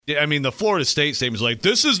I mean, the Florida State statement is like,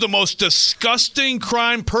 this is the most disgusting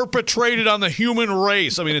crime perpetrated on the human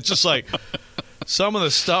race. I mean, it's just like some of the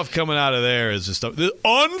stuff coming out of there is just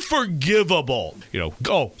unforgivable.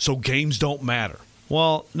 So games don't matter.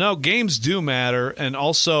 Well, no, games do matter, and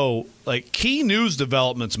also, like, key news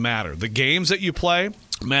developments matter. The games that you play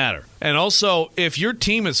matter. And also, if your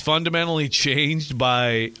team is fundamentally changed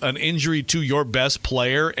by an injury to your best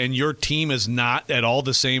player and your team is not at all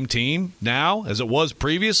the same team now as it was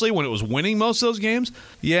previously when it was winning most of those games,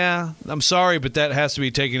 yeah, I'm sorry, but that has to be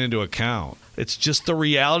taken into account. It's just the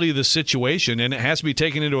reality of the situation, and it has to be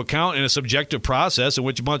taken into account in a subjective process in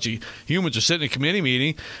which a bunch of humans are sitting in a committee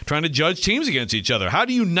meeting trying to judge teams against each other. How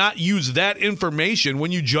do you not use that information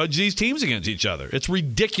when you judge these teams against each other? It's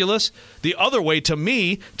ridiculous. The other way, to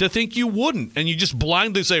me, to think you wouldn't, and you just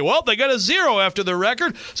blindly say, well, they got a 0 after their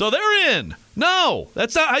record, so they're in. No,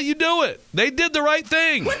 that's not how you do it. They did the right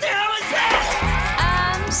thing. What the hell is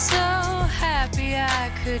that? I'm so happy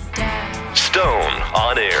I could die. Stone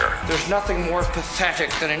on Air. There's nothing more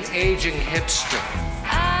pathetic than an aging hipster.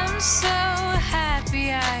 I'm so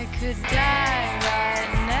happy I could die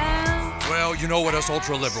right now. Well, you know what us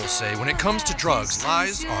ultra-liberals say. When it comes to drugs,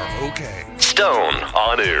 lies are okay. Stone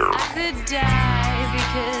on Air. I could die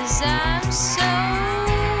because I'm so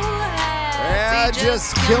happy. Yeah,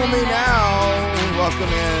 just kill me now. Welcome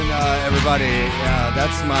in, everybody.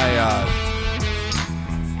 That's my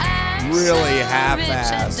really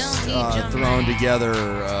half-assed thrown together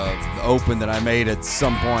open that I made at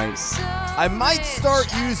some point. I might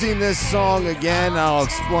start using this song again. I'll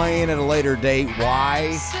explain at a later date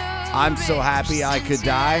why I'm so happy I could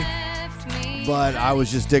die. But I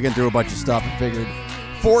was just digging through a bunch of stuff and figured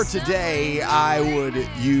for today I would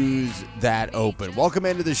use that open. Welcome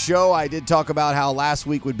into the show. I did talk about how last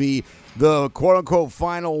week would be the quote-unquote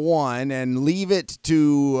final one and leave it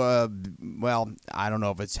to, I don't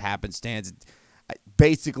know if it's happenstance.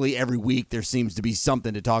 Basically, every week there seems to be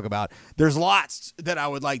something to talk about. There's lots that I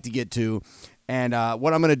would like to get to. And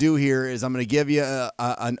what I'm going to do here is I'm going to give you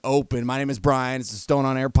an open. My name is Brian. It's the Stone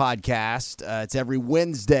on Air podcast. It's every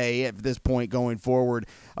Wednesday at this point going forward.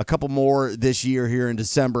 A couple more this year here in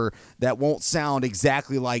December that won't sound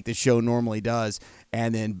exactly like the show normally does.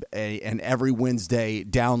 And then an every Wednesday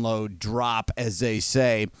download drop, as they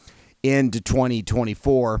say, into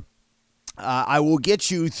 2024. I will get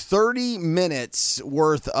you 30 minutes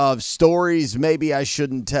worth of stories maybe I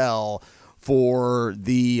shouldn't tell for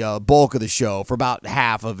the bulk of the show, for about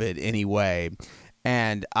half of it anyway.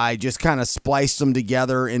 And I just kind of spliced them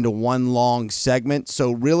together into one long segment.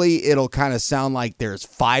 So really it'll kind of sound like there's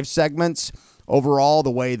 5 segments overall, the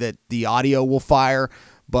way that the audio will fire.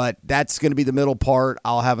 But that's going to be the middle part.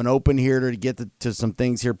 I'll have an open here to get to some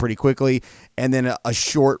things here pretty quickly, and then a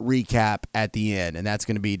short recap at the end. And that's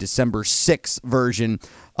going to be December 6th version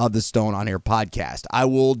of the Stone on Air podcast. I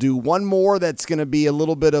will do one more that's going to be a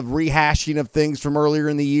little bit of rehashing of things from earlier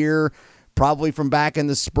in the year, probably from back in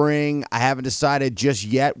the spring. I haven't decided just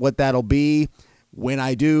yet what that'll be. When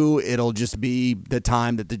I do, it'll just be the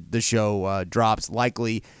time that the show drops,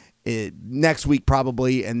 likely next week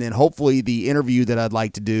probably, and then hopefully the interview that I'd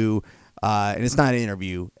like to do, and it's not an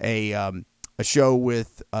interview, a show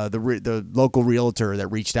with the local realtor that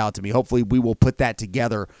reached out to me. Hopefully we will put that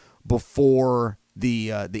together before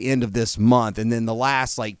the end of this month, and then the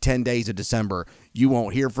last 10 days of December, you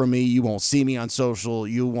won't hear from me, you won't see me on social,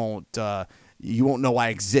 you won't know I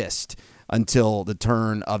exist until the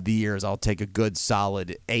turn of the years. I'll take a good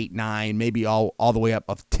solid 8, 9, maybe all the way up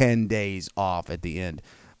of 10 days off at the end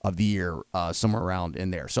of the year, somewhere around in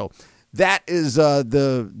there. So that is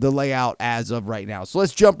the layout as of right now. So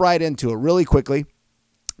let's jump right into it really quickly.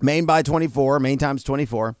 Main times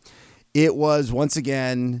 24. It was once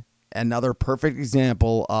again another perfect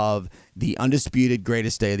example of the undisputed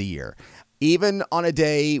greatest day of the year. Even on a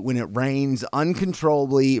day when it rains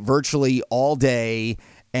uncontrollably virtually all day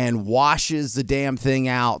and washes the damn thing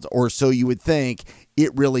out, or so you would think, it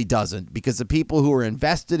really doesn't, because the people who are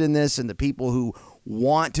invested in this and the people who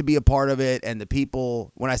want to be a part of it, and the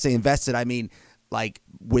people, when I say invested, I mean like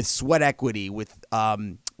with sweat equity, with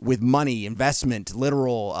money, investment,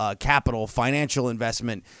 literal capital, financial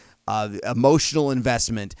investment, emotional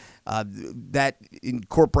investment, that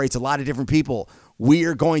incorporates a lot of different people. We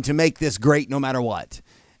are going to make this great no matter what.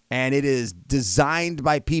 And it is designed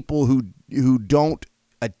by people who don't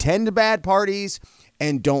attend bad parties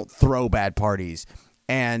and don't throw bad parties.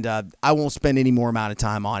 And I won't spend any more amount of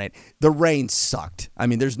time on it. The rain sucked. I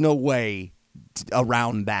mean, there's no way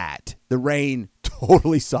around that. The rain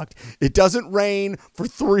totally sucked. It doesn't rain for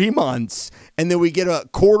 3 months, and then we get a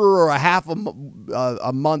quarter or a half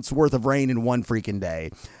a month's worth of rain in one freaking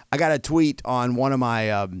day. I got a tweet on one of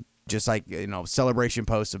my celebration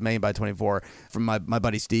posts of Maine by 24 from my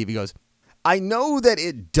buddy Steve. He goes, I know that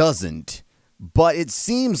it doesn't, but it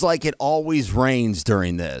seems like it always rains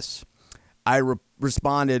during this. I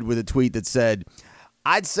responded with a tweet that said,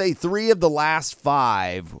 I'd say 3 of the last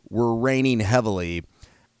 5 were raining heavily.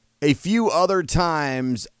 A few other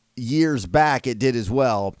times years back it did as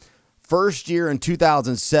well. First year in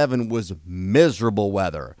 2007 was miserable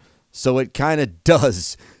weather. So it kind of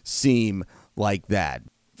does seem like that.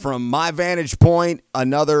 From my vantage point,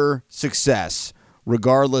 another success.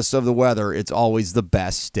 Regardless of the weather, it's always the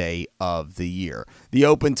best day of the year. The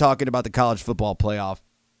Open talking about the college football playoff.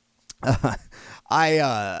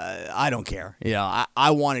 I don't care.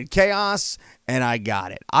 I wanted chaos, and I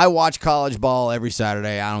got it. I watch college ball every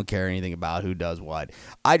Saturday. I don't care anything about who does what.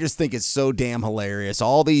 I just think it's so damn hilarious.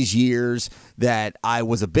 All these years that I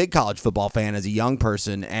was a big college football fan as a young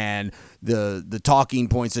person, and the talking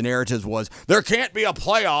points and narratives was, there can't be a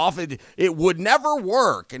playoff. It would never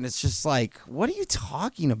work. And it's just like, what are you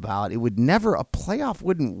talking about? A playoff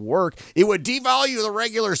wouldn't work. It would devalue the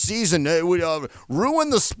regular season. It would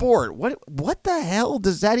ruin the sport. What the hell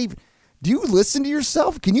does that even... Do you listen to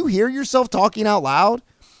yourself? Can you hear yourself talking out loud?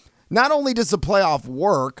 Not only does the playoff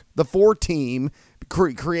work, the 4-team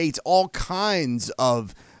creates all kinds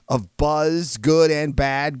of buzz, good and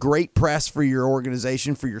bad, great press for your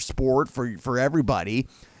organization, for your sport, for everybody.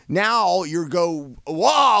 Now we're going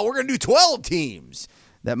to do 12 teams.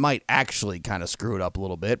 That might actually kind of screw it up a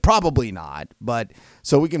little bit. Probably not. But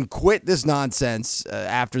so we can quit this nonsense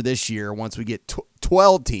after this year once we get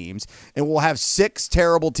 12 teams, and we'll have 6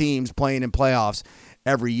 terrible teams playing in playoffs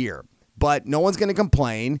every year. But no one's going to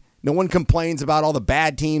complain. No one complains about all the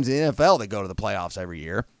bad teams in the NFL that go to the playoffs every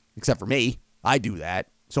year, except for me. I do that.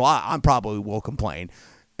 So I probably will complain.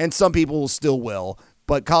 And some people still will.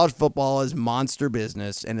 But college football is monster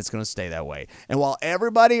business, and it's going to stay that way. And while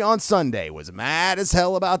everybody on Sunday was mad as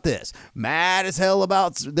hell about this, mad as hell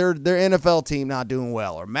about their NFL team not doing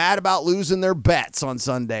well, or mad about losing their bets on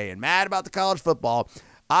Sunday, and mad about the college football,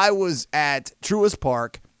 I was at Truist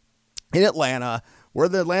Park in Atlanta, where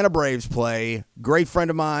the Atlanta Braves play. Great friend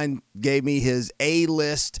of mine gave me his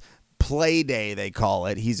A-list play day, they call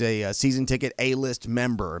it. He's a season ticket A-list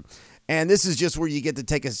member. And this is just where you get to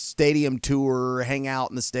take a stadium tour, hang out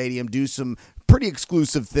in the stadium, do some pretty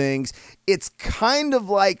exclusive things. It's kind of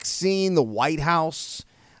like seeing the White House.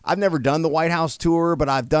 I've never done the White House tour, but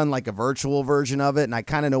I've done like a virtual version of it, and I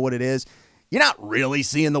kind of know what it is. You're not really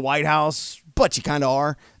seeing the White House, but you kind of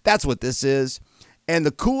are. That's what this is. And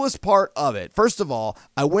the coolest part of it, first of all,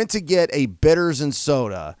 I went to get a bitters and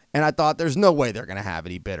soda, and I thought there's no way they're going to have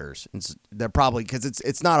any bitters. They're probably, because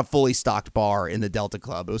it's not a fully stocked bar in the Delta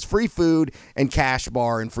Club. It was free food and cash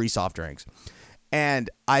bar and free soft drinks. And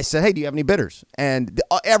I said, hey, do you have any bitters? And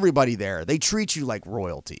everybody there, they treat you like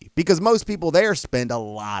royalty, because most people there spend a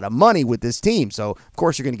lot of money with this team. So, of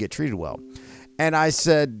course, you're going to get treated well. And I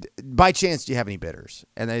said, by chance, do you have any bitters?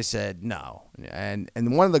 And they said, no. And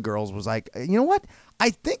one of the girls was like, you know what? I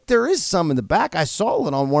think there is some in the back. I saw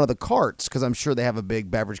it on one of the carts, because I'm sure they have a big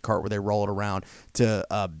beverage cart where they roll it around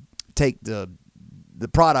to take the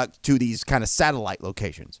product to these kind of satellite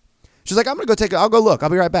locations. She's like, I'm going to go I'll go look. I'll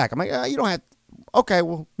be right back. I'm like, you don't have, okay,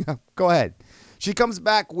 well, go ahead. She comes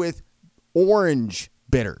back with orange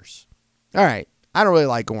bitters. All right. I don't really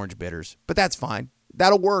like orange bitters, but that's fine.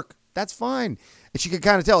 That'll work. That's fine. And she could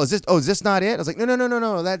kind of tell, is this not it? I was like,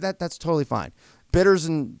 no, that's totally fine.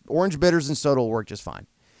 Orange bitters and soda will work just fine.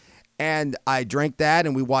 And I drank that,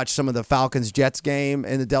 and we watched some of the Falcons-Jets game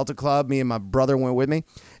in the Delta Club. Me and my brother went with me.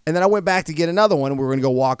 And then I went back to get another one. We were going to go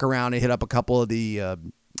walk around and hit up a couple of the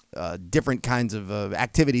different kinds of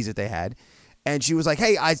activities that they had. And she was like,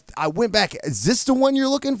 hey, I went back. Is this the one you're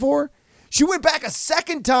looking for? She went back a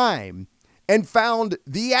second time and found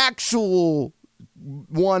the actual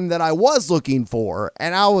one that I was looking for.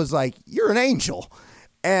 And I was like, you're an angel.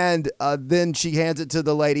 And then she hands it to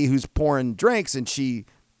the lady who's pouring drinks, and she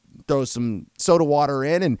throws some soda water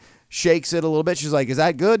in and shakes it a little bit. She's like, is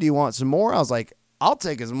that good? Do you want some more? I was like, I'll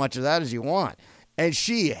take as much of that as you want. And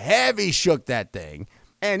she heavy shook that thing.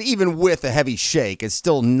 And even with a heavy shake, it's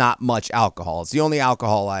still not much alcohol. It's the only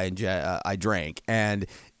alcohol I drank. And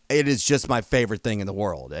it is just my favorite thing in the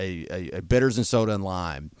world, a bitters and soda and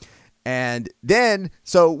lime. And then,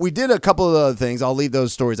 so we did a couple of other things. I'll leave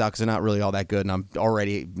those stories out because they're not really all that good, and I'm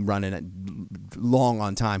already running it long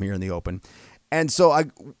on time here in the open. And so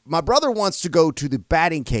my brother wants to go to the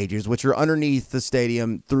batting cages, which are underneath the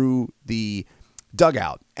stadium through the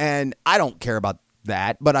dugout. And I don't care about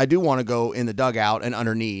that, but I do want to go in the dugout and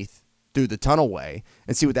underneath through the tunnel way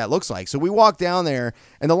and see what that looks like. So we walk down there,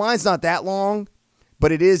 and the line's not that long,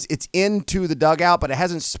 but it's into the dugout, but it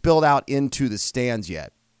hasn't spilled out into the stands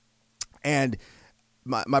yet. And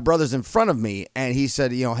my brother's in front of me, and he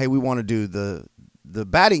said, hey, we want to do the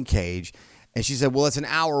batting cage. And she said, well, it's an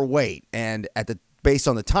hour wait. And based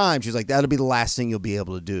on the time, she's like, that'll be the last thing you'll be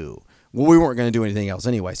able to do. Well, we weren't going to do anything else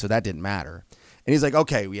anyway, so that didn't matter. And he's like,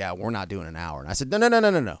 okay, yeah, we're not doing an hour. And I said,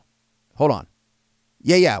 no. Hold on.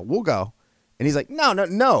 Yeah, we'll go. And he's like, no.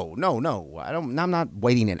 I'm not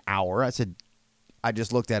waiting an hour. I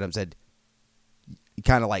just looked at him and said, he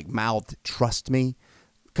kind of like mouthed, trust me.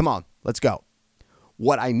 Come on, let's go.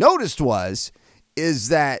 What I noticed is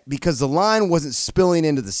that because the line wasn't spilling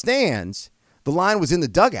into the stands, the line was in the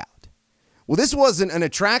dugout. Well, this wasn't an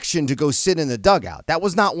attraction to go sit in the dugout. That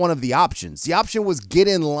was not one of the options. The option was get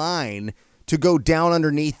in line to go down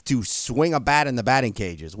underneath to swing a bat in the batting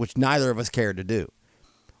cages, which neither of us cared to do.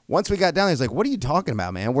 Once we got down there, he's like, what are you talking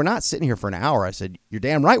about, man? We're not sitting here for an hour. I said, you're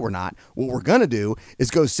damn right we're not. What we're going to do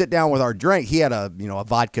is go sit down with our drink. He had a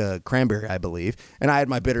vodka cranberry, I believe, and I had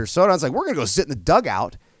my bitter soda. I was like, we're going to go sit in the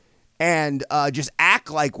dugout and just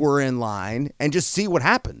act like we're in line and just see what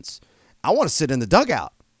happens. I want to sit in the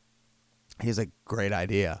dugout. He's like, great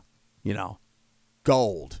idea.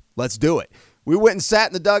 Gold. Let's do it. We went and sat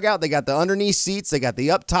in the dugout. They got the underneath seats. They got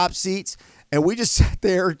the up top seats. And we just sat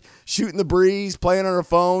there shooting the breeze, playing on our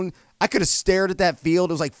phone. I could have stared at that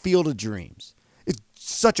field. It was like Field of Dreams. It's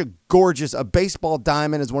such a baseball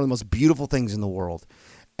diamond is one of the most beautiful things in the world.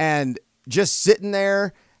 And just sitting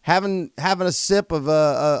there, having a sip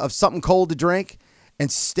of something cold to drink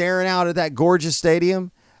and staring out at that gorgeous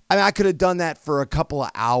stadium. I mean, I could have done that for a couple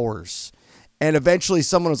of hours. And eventually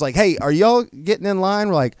someone was like, hey, are y'all getting in line?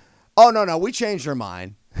 We're like, oh, no, we changed our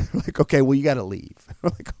mind. We're like, okay, well, you got to leave. We're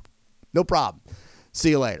like, no problem. See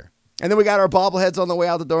you later. And then we got our bobbleheads on the way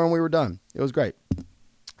out the door and we were done. It was great.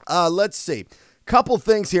 Let's see. Couple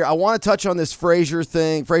things here. I want to touch on this Frazier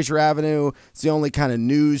thing, Frazier Avenue. It's the only kind of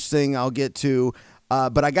news thing I'll get to.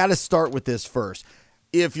 But I got to start with this first.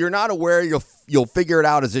 If you're not aware, you'll figure it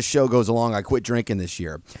out as this show goes along. I quit drinking this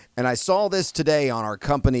year. And I saw this today on our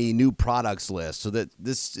company new products list, so that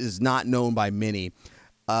this is not known by many.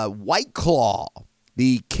 White Claw,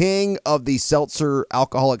 the king of the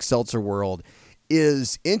alcoholic seltzer world,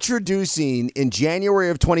 is introducing in January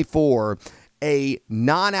of 24 a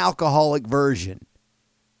non-alcoholic version.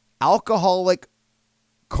 Alcoholic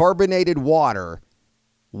carbonated water.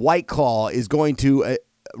 White Claw is going to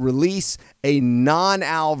release a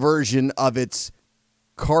non-al version of its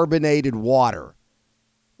carbonated water.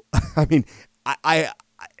 I mean, I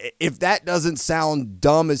if that doesn't sound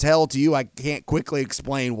dumb as hell to you, I can't quickly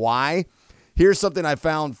explain why. Here's something I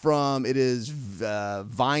found from, it is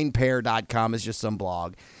vinepair.com. It's just some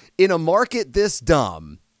blog. In a market this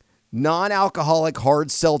dumb, non-alcoholic hard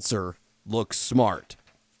seltzer looks smart.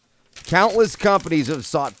 Countless companies have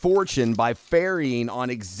sought fortune by ferrying on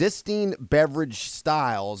existing beverage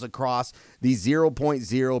styles across the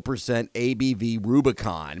 0.0% ABV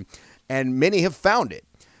Rubicon, and many have found it.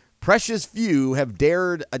 Precious few have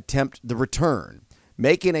dared attempt the return,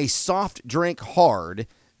 making a soft drink hard,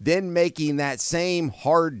 then making that same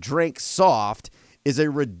hard drink soft is a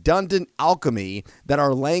redundant alchemy that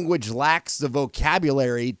our language lacks the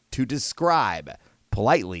vocabulary to describe,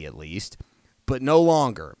 politely at least, but no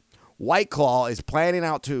longer. White Claw is planning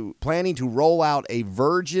to roll out a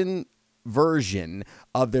virgin version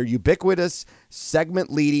of their ubiquitous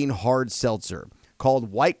segment-leading hard seltzer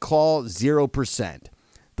called White Claw 0%.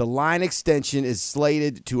 The line extension is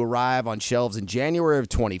slated to arrive on shelves in January of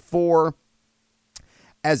 24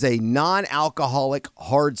 as a non-alcoholic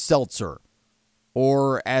hard seltzer,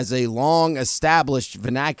 or as a long-established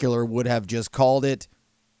vernacular would have just called it,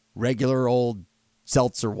 regular old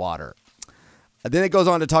seltzer water. Then it goes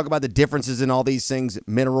on to talk about the differences in all these things: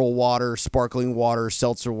 mineral water, sparkling water,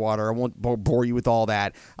 seltzer water. I won't bore you with all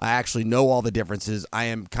that. I actually know all the differences. I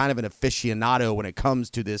am kind of an aficionado when it comes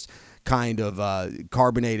to this kind of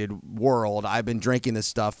carbonated world. I've been drinking this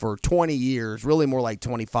stuff for 20 years, really more like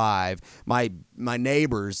 25. My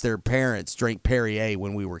neighbors, their parents drank Perrier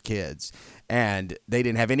when we were kids, and they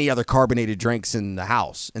didn't have any other carbonated drinks in the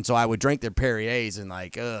house. And so I would drink their Perriers and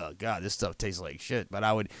like, oh God, this stuff tastes like shit. But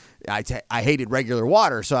I hated regular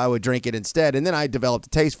water, so I would drink it instead. And then I developed a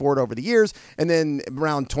taste for it over the years. And then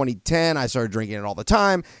around 2010, I started drinking it all the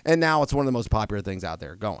time. And now it's one of the most popular things out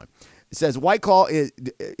there going. It says White Claw is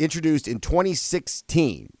introduced in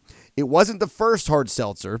 2016. It wasn't the first hard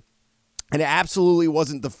seltzer, and it absolutely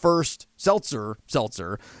wasn't the first seltzer,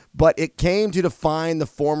 but it came to define the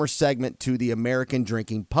former segment to the American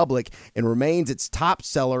drinking public and remains its top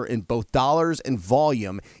seller in both dollars and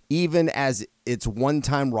volume, even as its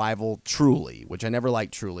one-time rival Truly, which I never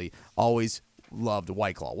liked Truly, always loved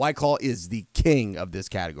White Claw. White Claw is the king of this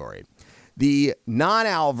category. The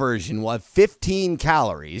non-al version will have 15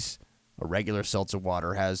 calories. A regular seltzer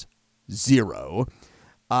water has 0.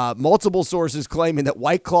 Multiple sources claiming that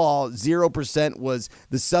White Claw 0% was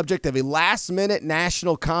the subject of a last-minute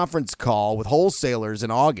national conference call with wholesalers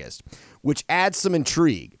in August, which adds some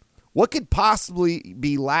intrigue. What could possibly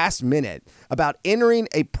be last minute about entering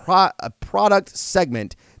a product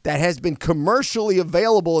segment that has been commercially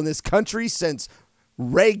available in this country since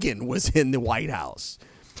Reagan was in the White House?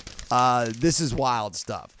 This is wild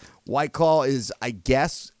stuff. White Claw is, I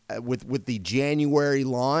guess, with the January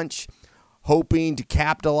launch, hoping to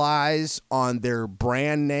capitalize on their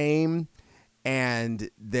brand name and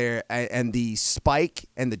the spike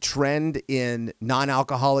and the trend in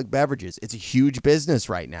non-alcoholic beverages. It's a huge business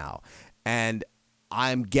right now, and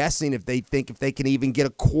I'm guessing if they can even get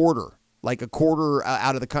a quarter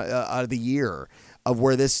out of the year of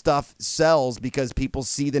where this stuff sells, because people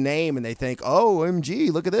see the name and they think, oh,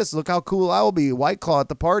 OMG, look at this, look how cool I will be, White Claw at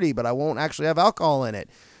the party, but I won't actually have alcohol in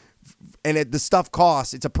it. And the stuff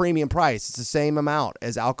costs, it's a premium price. It's the same amount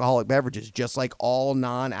as alcoholic beverages, just like all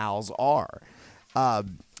non-als are. I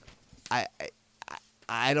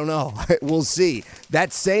don't know. We'll see.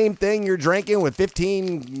 That same thing you're drinking with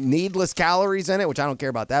 15 needless calories in it, which I don't care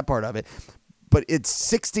about that part of it, but it's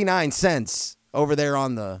 69 cents over there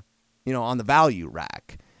on the value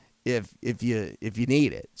rack if you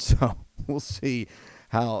need it. So we'll see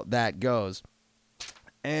how that goes.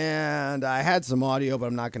 And I had some audio, but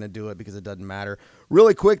I'm not going to do it because it doesn't matter.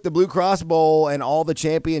 Really quick, the Blue Cross Bowl and all the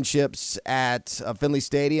championships at Finley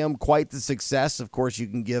Stadium, quite the success. Of course, you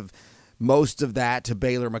can give most of that to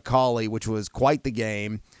Baylor McCallie, which was quite the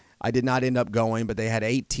game. I did not end up going, but they had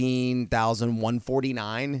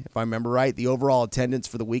 18,149, if I remember right. The overall attendance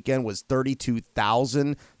for the weekend was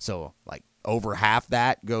 32,000, so like over half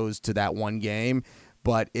that goes to that one game.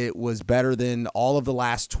 But it was better than all of the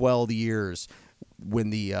last 12 years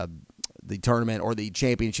when the tournament or the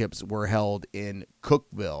championships were held in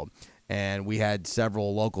Cookeville. And we had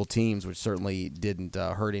several local teams, which certainly didn't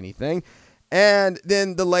hurt anything. And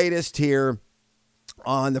then the latest here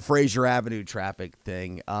on the Frazier Avenue traffic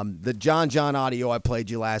thing. The John audio I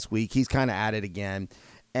played you last week, he's kind of at it again.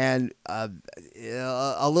 And a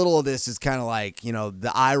little of this is kind of like,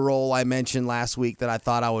 the eye roll I mentioned last week that I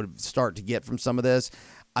thought I would start to get from some of this.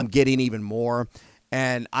 I'm getting even more.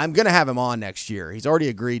 And I'm going to have him on next year. He's already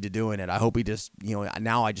agreed to doing it. I hope he just,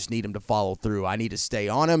 now I just need him to follow through. I need to stay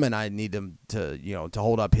on him, and I need him to, to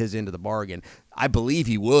hold up his end of the bargain. I believe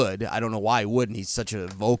he would. I don't know why he wouldn't. He's such a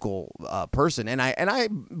vocal person. And I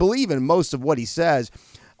believe in most of what he says.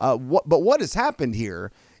 But what has happened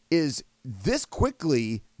here is this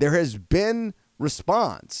quickly there has been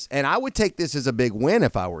response, and I would take this as a big win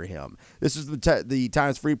if I were him. This is the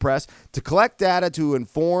Times Free Press. To collect data to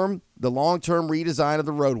inform the long-term redesign of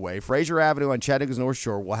the roadway, Frazier Avenue on Chattanooga's North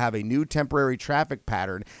Shore will have a new temporary traffic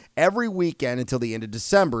pattern every weekend until the end of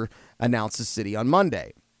December, announced the city on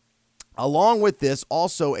Monday. Along with this,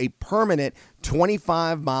 also a permanent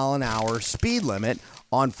 25-mile-an-hour speed limit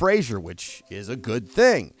on Frazier, which is a good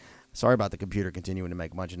thing. Sorry about the computer continuing to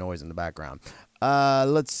make a bunch of noise in the background.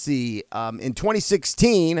 Let's see. In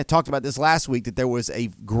 2016, I talked about this last week, that there was a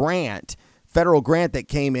federal grant that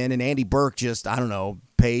came in, and Andy Burke just,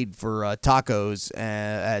 paid for tacos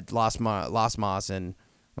at Las Mas. And,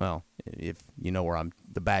 well, if you know where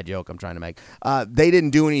the bad joke I'm trying to make, they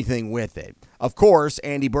didn't do anything with it. Of course,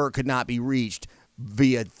 Andy Burke could not be reached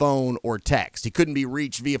via phone or text. He couldn't be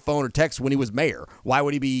reached via phone or text when he was mayor. Why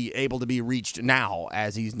would he be able to be reached now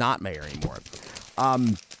as he's not mayor anymore?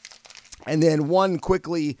 And then one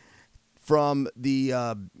quickly from the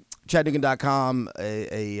Chattanooga.com,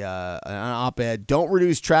 an op-ed, don't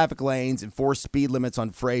reduce traffic lanes, enforce speed limits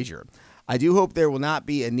on Frazier. I do hope there will not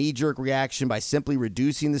be a knee-jerk reaction by simply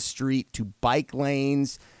reducing the street to bike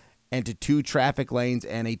lanes and to 2 traffic lanes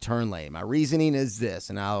and a turn lane. My reasoning is this,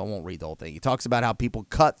 and I won't read the whole thing. He talks about how people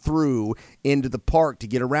cut through into the park to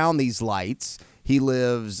get around these lights. He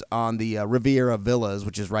lives on the Riviera Villas,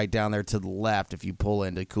 which is right down there to the left if you pull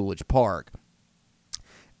into Coolidge Park.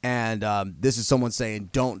 And this is someone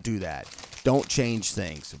saying, don't do that. Don't change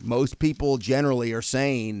things. Most people generally are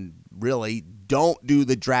saying, really, don't do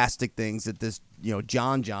the drastic things that this,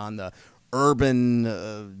 John, the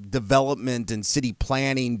urban development and city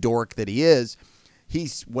planning dork that he is,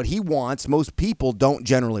 what he wants, most people don't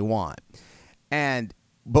generally want.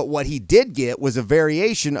 But what he did get was a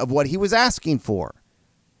variation of what he was asking for.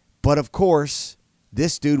 But of course,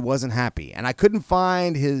 this dude wasn't happy. And I couldn't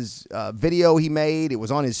find his video he made. It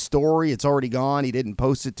was on his story. It's already gone. He didn't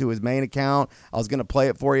post it to his main account. I was going to play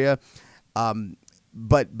it for you.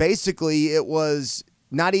 But basically, it was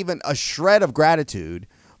not even a shred of gratitude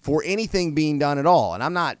for anything being done at all. And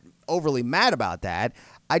I'm not overly mad about that.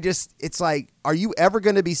 It's like, are you ever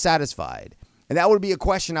going to be satisfied? And that would be a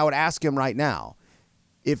question I would ask him right now.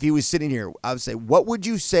 If he was sitting here, I would say, what would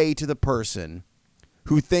you say to the person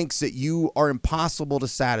who thinks that you are impossible to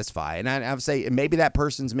satisfy? And I would say, and maybe that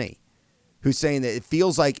person's me, who's saying that it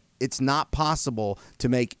feels like it's not possible to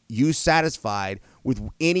make you satisfied with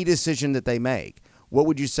any decision that they make. What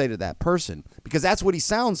would you say to that person? Because that's what he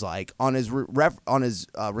sounds like on his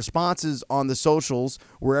responses on the socials,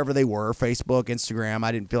 wherever they were, Facebook, Instagram.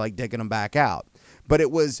 I didn't feel like digging them back out. But it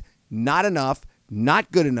was not enough,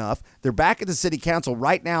 not good enough. They're back at the city council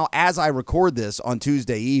right now as I record this on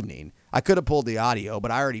Tuesday evening. I could have pulled the audio,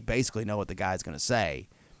 but I already basically know what the guy's going to say.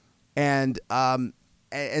 And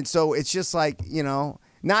so it's just like,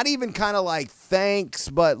 not even kind of like thanks,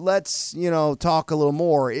 but let's, talk a little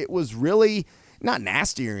more. It was really not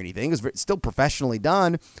nasty or anything. It was still professionally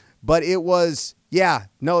done, but it was,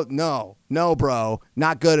 no, bro,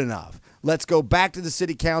 not good enough. Let's go back to the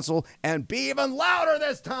city council and be even louder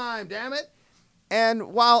this time, damn it.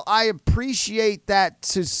 And while I appreciate that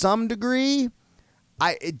to some degree,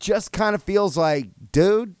 it just kind of feels like,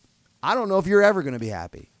 dude, I don't know if you're ever going to be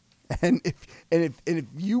happy. And if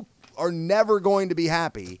you are never going to be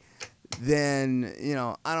happy, then,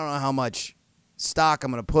 I don't know how much stock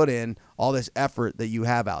I'm going to put in all this effort that you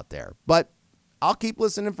have out there. But I'll keep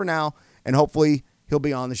listening for now, and hopefully he'll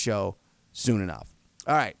be on the show soon enough.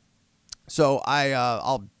 All right. So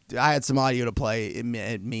I had some audio to play.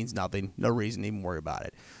 It means nothing. No reason to even worry about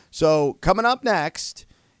it. So coming up next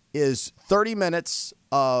is 30 minutes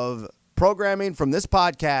of programming from this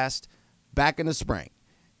podcast back in the spring.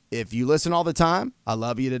 If you listen all the time, I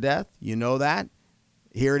love you to death. You know that.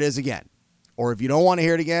 Here it is again. Or if you don't want to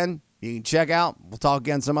hear it again, you can check out. We'll talk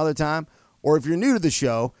again some other time. Or if you're new to the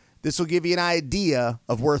show, this will give you an idea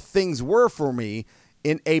of where things were for me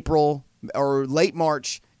in April or late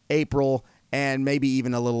March, April, and maybe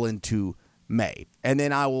even a little into May. And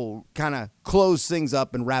then I will kind of close things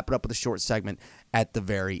up and wrap it up with a short segment at the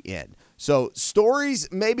very end. So stories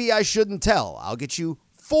maybe I shouldn't tell. I'll get you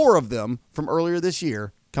 4 of them from earlier this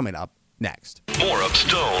year coming up next. More of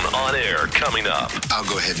Stone on Air coming up. I'll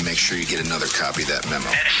go ahead and make sure you get another copy of that memo.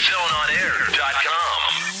 At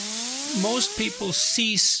StoneOnAir.com. Most people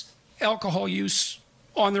cease alcohol use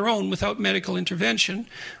on their own without medical intervention.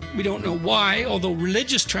 We don't know why, although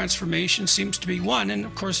religious transformation seems to be one, and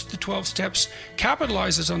of course the 12 steps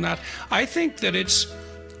capitalizes on that. I think that it's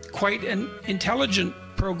quite an intelligent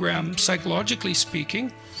program, psychologically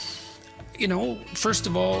speaking. First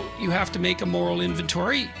of all, you have to make a moral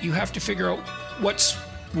inventory. You have to figure out what's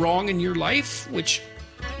wrong in your life, which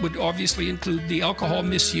would obviously include the alcohol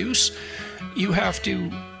misuse. You have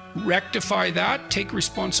to rectify that, take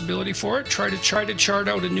responsibility for it, try to chart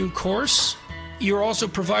out a new course. You're also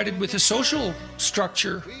provided with a social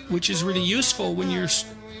structure, which is really useful when you're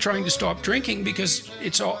trying to stop drinking, because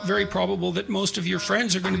it's very probable that most of your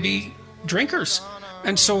friends are going to be drinkers.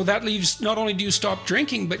 And so that leaves, not only do you stop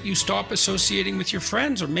drinking, but you stop associating with your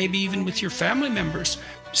friends or maybe even with your family members.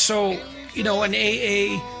 So, an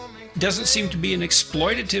AA doesn't seem to be an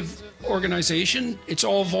exploitative organization. It's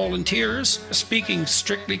all volunteers. Speaking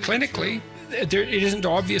strictly clinically, it isn't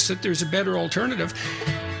obvious that there's a better alternative.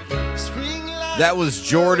 That was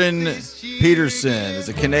Jordan Peterson, is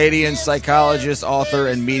a Canadian psychologist, author,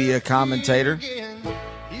 and media commentator. He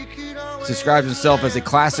describes himself as a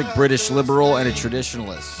classic British liberal and a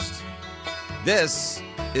traditionalist. This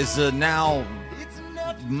is the now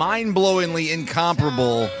mind-blowingly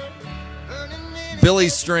incomparable Billy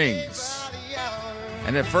Strings.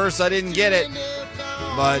 And at first I didn't get it,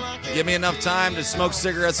 but give me enough time to smoke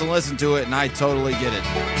cigarettes and listen to it, and I totally get it.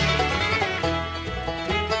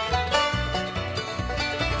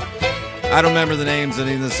 I don't remember the names of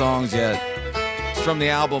any of the songs yet. It's from the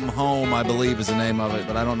album Home, I believe is the name of it,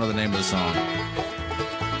 but I don't know the name of the song.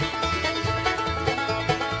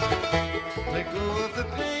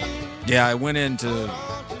 Yeah, I went into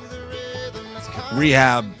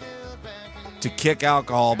rehab to kick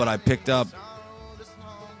alcohol, but I picked up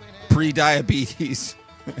pre-diabetes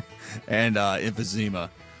and emphysema.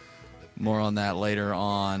 More on that later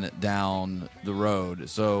on down the road.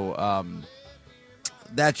 So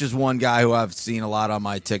that's just one guy who I've seen a lot on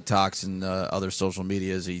my TikToks and other social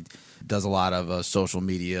medias. He does a lot of social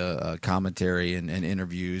media commentary and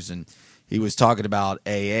interviews, and he was talking about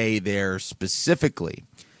AA there specifically.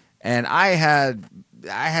 And I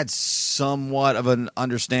had somewhat of an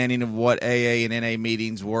understanding of what AA and NA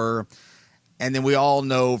meetings were. And then we all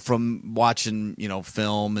know from watching,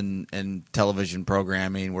 film and television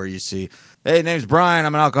programming where you see, hey, name's Brian,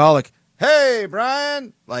 I'm an alcoholic. Hey,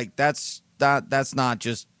 Brian. Like, that's not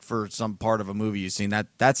just for some part of a movie you've seen.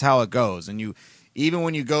 That's how it goes. And even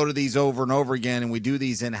when you go to these over and over again, and we do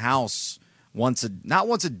these in-house not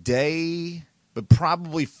once a day, but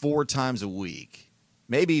probably 4 times a week,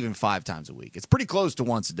 maybe even 5 times a week. It's pretty close to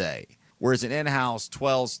once a day. Whereas an in-house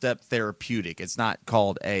 12-step therapeutic, it's not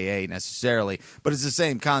called AA necessarily, but it's the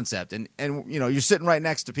same concept. And you're sitting right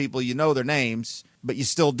next to people, you know their names, but you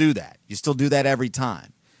still do that. You still do that every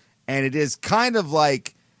time. And it is kind of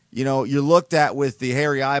like, you're looked at with the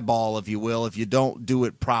hairy eyeball, if you will, if you don't do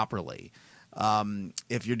it properly.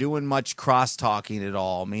 If you're doing much cross-talking at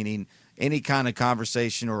all, meaning any kind of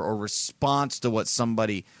conversation or response to what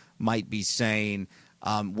somebody might be saying,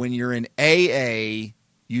 when you're in AA,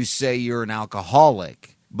 you say you're an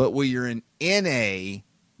alcoholic, but when you're in NA,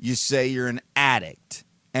 you say you're an addict.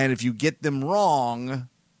 And if you get them wrong,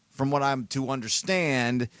 from what I'm to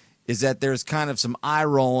understand, is that there's kind of some eye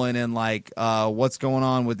rolling and like, what's going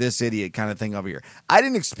on with this idiot kind of thing over here. I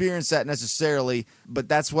didn't experience that necessarily, but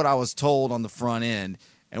that's what I was told on the front end.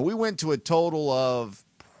 And we went to a total of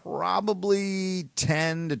probably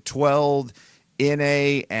 10 to 12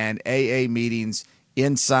 NA and AA meetings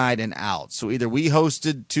inside and out. So either we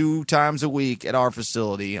hosted 2 times a week at our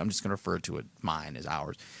facility. I'm just going to refer to it, mine as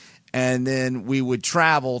ours. And then we would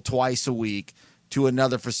travel twice a week to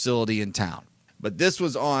another facility in town. But this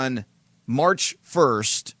was on March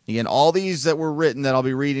 1st. Again, all these that were written that I'll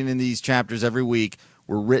be reading in these chapters every week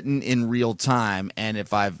were written in real time. And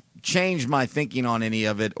if I've changed my thinking on any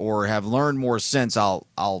of it or have learned more since,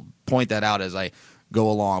 I'll point that out as I go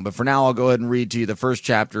along. But for now, I'll go ahead and read to you the first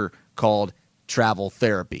chapter called Travel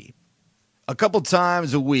Therapy. A couple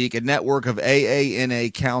times a week, a network of AA-NA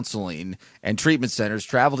counseling and treatment centers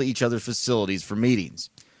travel to each other's facilities for meetings.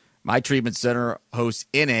 My treatment center hosts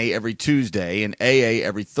NA every Tuesday and AA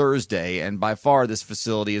every Thursday, and by far this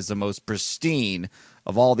facility is the most pristine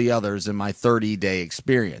of all the others in my 30-day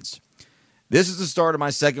experience. This is the start of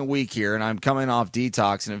my second week here, and I'm coming off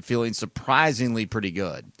detox and I'm feeling surprisingly pretty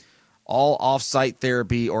good. All off-site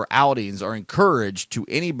therapy or outings are encouraged to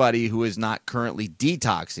anybody who is not currently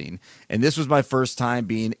detoxing, and this was my first time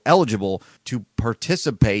being eligible to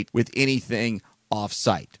participate with anything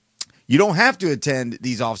off-site. You don't have to attend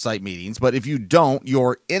these off-site meetings, but if you don't,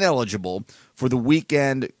 you're ineligible for the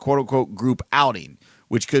weekend quote-unquote group outing,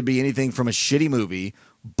 which could be anything from a shitty movie,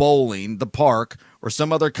 bowling, the park, or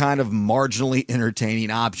some other kind of marginally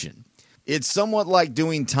entertaining option. It's somewhat like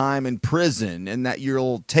doing time in prison in that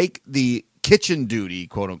you'll take the kitchen duty,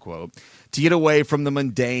 quote-unquote, to get away from the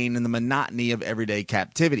mundane and the monotony of everyday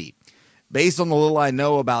captivity. Based on the little I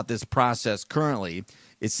know about this process currently,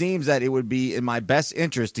 it seems that it would be in my best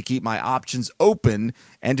interest to keep my options open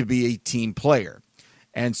and to be a team player.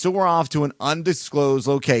 And so we're off to an undisclosed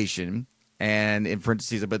location, and in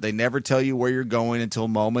parentheses, but they never tell you where you're going until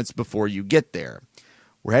moments before you get there.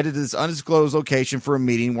 We're headed to this undisclosed location for a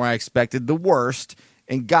meeting where I expected the worst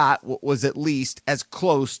and got what was at least as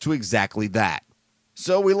close to exactly that.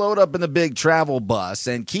 So we load up in the big travel bus,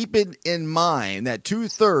 and keep it in mind that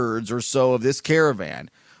 2/3 or so of this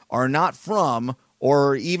caravan are not from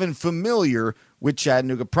or even familiar with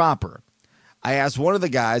Chattanooga proper. I asked one of the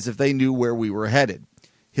guys if they knew where we were headed.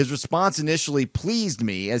 His response initially pleased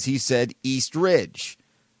me as he said East Ridge.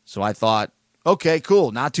 So I thought, okay,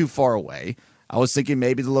 cool, not too far away. I was thinking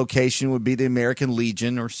maybe the location would be the American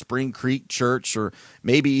Legion or Spring Creek Church or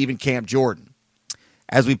maybe even Camp Jordan.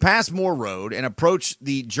 As we passed Moore Road and approached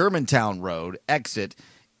the Germantown Road exit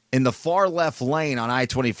in the far left lane on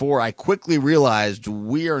I-24, I quickly realized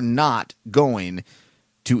we are not going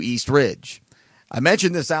to East Ridge. I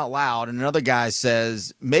mentioned this out loud, and another guy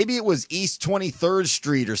says, maybe it was East 23rd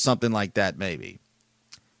Street or something like that, maybe.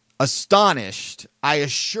 Astonished, I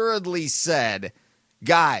assuredly said,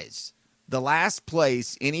 guys, the last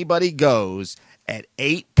place anybody goes at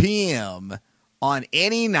 8 p.m. on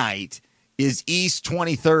any night is East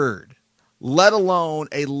 23rd, let alone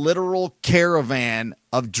a literal caravan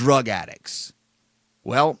of drug addicts.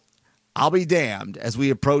 Well, I'll be damned as we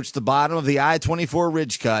approach the bottom of the I-24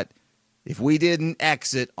 ridge cut if we didn't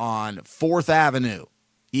exit on 4th Avenue,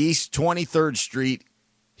 East 23rd Street.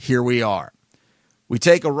 Here we are. We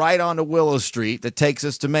take a right onto Willow Street that takes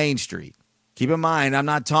us to Main Street. Keep in mind, I'm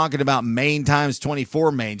not talking about Main times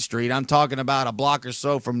 24 Main Street. I'm talking about a block or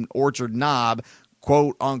so from Orchard Knob,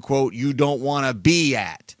 quote unquote, you don't want to be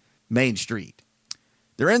at Main Street.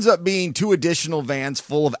 There ends up being 2 additional vans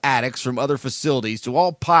full of addicts from other facilities to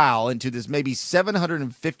all pile into this maybe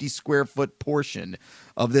 750 square foot portion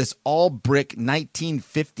of this all brick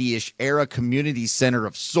 1950-ish era community center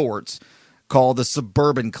of sorts called the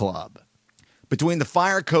Suburban Club. Between the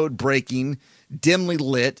fire code breaking, dimly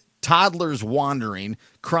lit, toddlers wandering,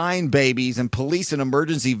 crying babies, and police and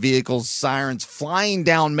emergency vehicles sirens flying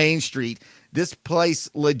down Main Street, this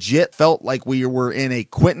place legit felt like we were in a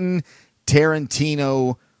Quentin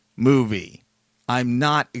Tarantino movie. I'm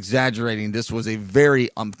not exaggerating. This was a very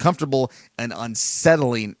uncomfortable and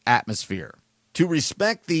unsettling atmosphere. To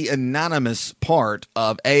respect the anonymous part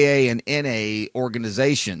of AA and NA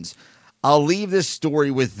organizations, I'll leave this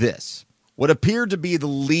story with this. What appeared to be the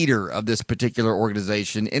leader of this particular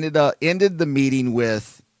organization ended the meeting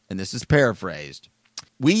with, and this is paraphrased,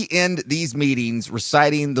 "We end these meetings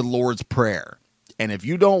reciting the Lord's Prayer. And if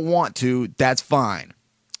you don't want to, that's fine.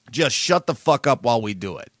 Just shut the fuck up while we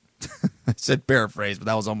do it." I said paraphrase, but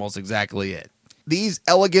that was almost exactly it. These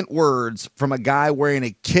elegant words from a guy wearing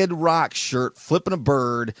a Kid Rock shirt, flipping a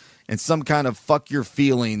bird, and some kind of fuck your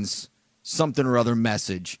feelings, something or other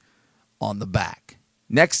message on the back.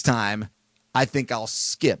 Next time, I think I'll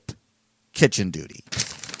skip kitchen duty.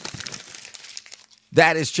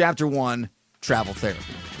 That is Chapter 1, Travel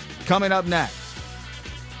Therapy. Coming up next,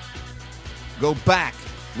 go back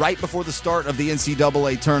right before the start of the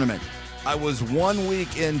NCAA tournament. I was 1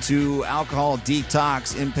 week into alcohol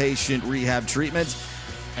detox inpatient rehab treatment,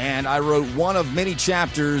 and I wrote one of many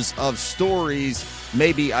chapters of stories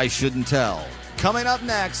maybe I shouldn't tell. Coming up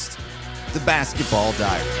next, the Basketball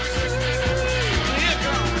Diaries.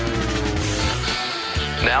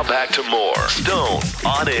 Now back to more Stone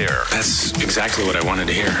on Air. That's exactly what I wanted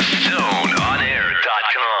to hear.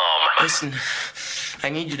 StoneOnAir.com. Listen, I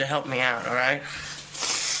need you to help me out, all right?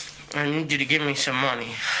 I need you to give me some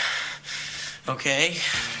money. Okay?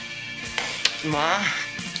 Ma?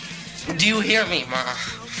 Do you hear me, Ma?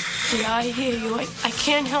 Yeah, I hear you. I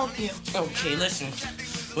can't help you. Okay, listen.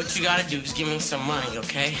 What you gotta do is give me some money,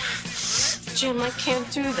 okay? Jim, I can't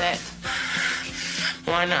do that.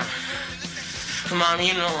 Why not? Mom,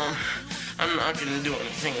 you know I'm not gonna do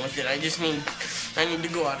anything with it. I need to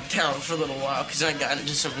go out of town for a little while because I got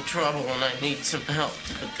into some trouble and I need some help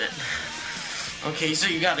with it. Okay, so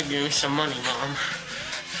you gotta give me some money, Mom.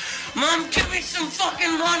 Mom, give me some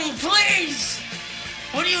fucking money, please!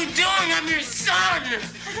 What are you doing? I'm your son! I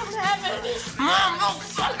don't have any. Mom, don't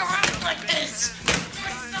fuck around like this! Give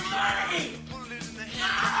me some money! No!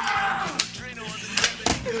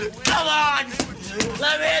 Come on!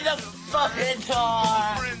 Let me in the fucking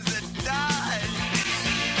door!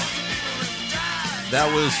 That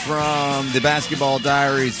was from the Basketball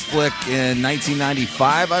Diaries flick in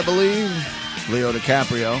 1995, I believe. Leo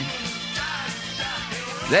DiCaprio.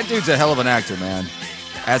 That dude's a hell of an actor, man.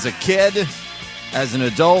 As a kid, as an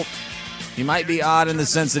adult, he might be odd in the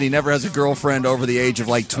sense that he never has a girlfriend over the age of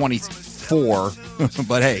like 24.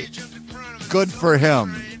 But hey, good for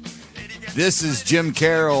him. This is Jim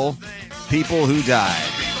Carroll, People Who Died.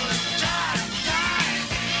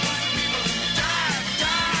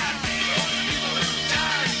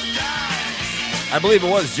 I believe it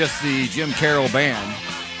was just the Jim Carroll Band.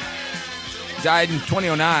 Died in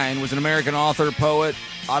 2009, was an American author, poet,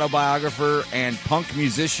 autobiographer, and punk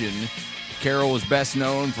musician. Carroll was best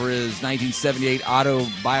known for his 1978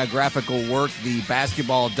 autobiographical work, The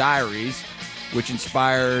Basketball Diaries, which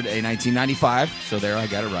inspired a 1995, so there I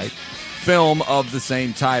got it right, film of the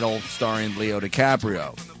same title starring Leo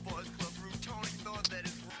DiCaprio.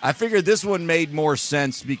 I figured this one made more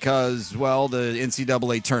sense because, well, the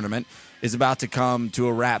NCAA tournament is about to come to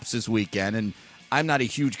a wraps this weekend, and I'm not a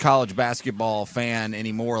huge college basketball fan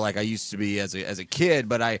anymore like I used to be as a kid,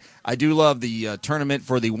 but I do love the tournament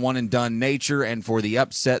for the one-and-done nature and for the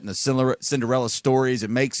upset and the Cinderella stories. It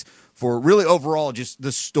makes for really overall just the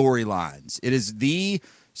storylines. It is the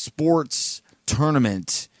sports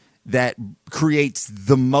tournament that creates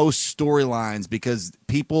the most storylines because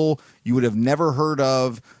people you would have never heard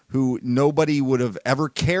of, who nobody would have ever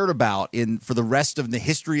cared about for the rest of the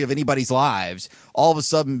history of anybody's lives, all of a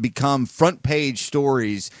sudden become front page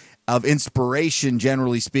stories of inspiration,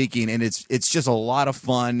 generally speaking, and it's just a lot of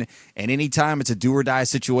fun. And anytime it's a do or die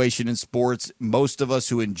situation in sports, most of us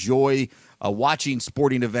who enjoy watching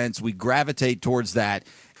sporting events, we gravitate towards that.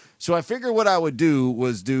 So I figured what I would do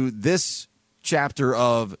was do this chapter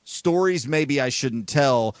of stories maybe I shouldn't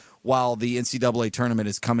tell while the NCAA tournament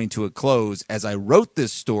is coming to a close, as I wrote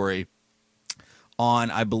this story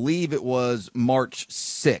on, I believe it was March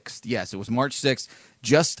 6th. Yes, it was March 6th,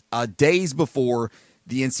 just days before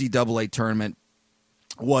the NCAA tournament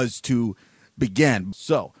was to begin.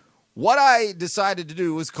 So What I decided to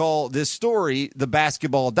do was call this story The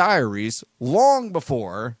Basketball Diaries long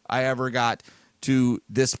before I ever got to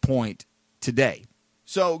this point today.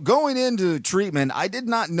 So going into treatment, I did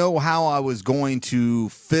not know how I was going to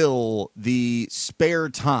fill the spare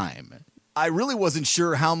time. I really wasn't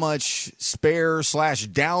sure how much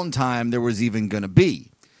spare/downtime there was even going to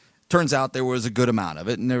be. Turns out there was a good amount of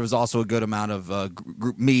it, and there was also a good amount of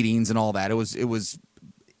group meetings and all that. It was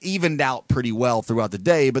evened out pretty well throughout the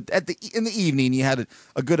day, but in the evening you had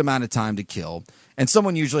a good amount of time to kill, and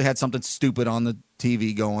someone usually had something stupid on the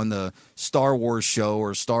TV going, the Star Wars show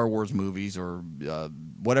or Star Wars movies or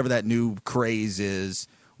whatever that new craze is,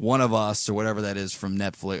 One of Us or whatever that is from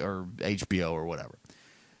Netflix or HBO or whatever.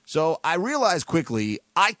 So I realized quickly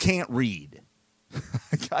I can't read.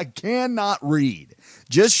 I cannot read.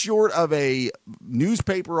 Just short of a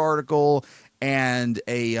newspaper article and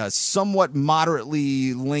a somewhat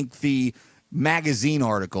moderately lengthy magazine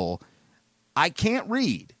article, I can't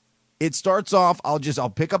read. It starts off, I'll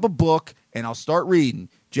pick up a book and I'll start reading.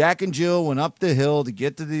 Jack and Jill went up the hill to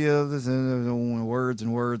get to the words.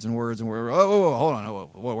 Oh, hold on.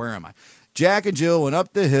 Where am I? Jack and Jill went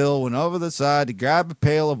up the hill, went over the side to grab a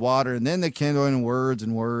pail of water, and then they kindled in words. I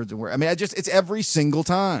mean, it's every single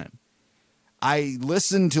time. I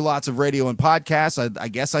listen to lots of radio and podcasts. I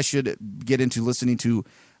guess I should get into listening to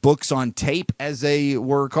books on tape, as they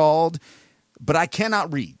were called, but I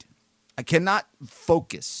cannot read. I cannot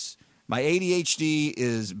focus. My ADHD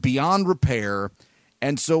is beyond repair,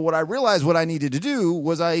 and so what I realized what I needed to do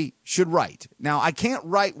was I should write. Now, I can't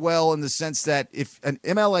write well in the sense that if an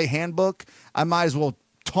MLA handbook, I might as well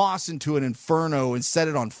toss into an inferno and set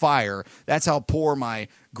it on fire. That's how poor my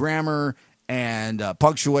grammar and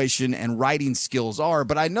punctuation and writing skills are,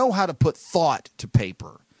 but I know how to put thought to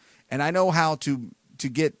paper, and I know how to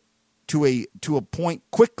get to a point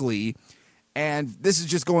quickly. And this is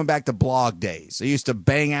just going back to blog days. I used to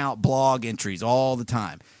bang out blog entries all the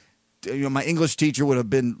time. You know, my English teacher would have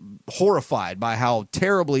been horrified by how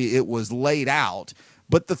terribly it was laid out,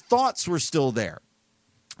 but the thoughts were still there.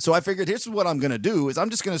 So I figured here's what I'm going to do is I'm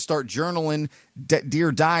just going to start journaling,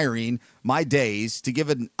 dear diarying my days to give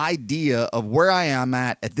an idea of where I am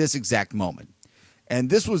at this exact moment. And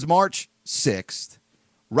this was March 6th,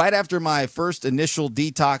 right after my first initial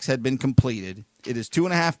detox had been completed. It is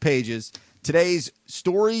 2.5 pages. Today's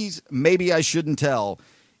stories maybe I shouldn't tell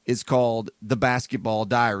is called The Basketball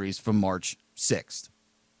Diaries from March 6th.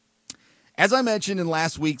 As I mentioned in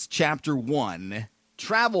last week's Chapter 1,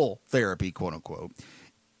 travel therapy, quote unquote,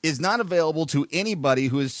 is not available to anybody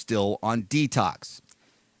who is still on detox.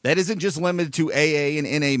 That isn't just limited to AA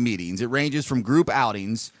and NA meetings. It ranges from group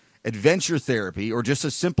outings, adventure therapy, or just a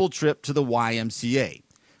simple trip to the YMCA,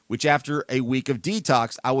 which after a week of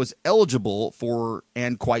detox, I was eligible for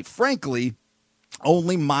and quite frankly,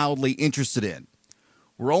 only mildly interested in.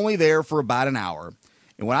 We're only there for about an hour,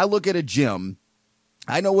 and when I look at a gym,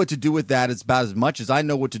 I know what to do with that. It's about as much as I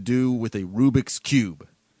know what to do with a Rubik's Cube.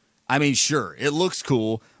 I mean, sure, it looks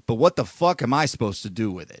cool, but what the fuck am I supposed to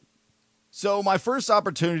do with it? So my first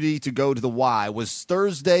opportunity to go to the Y was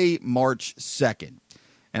Thursday, March 2nd.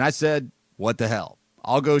 And I said, what the hell?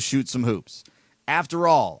 I'll go shoot some hoops. After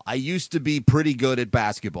all, I used to be pretty good at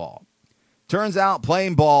basketball. Turns out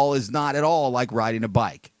playing ball is not at all like riding a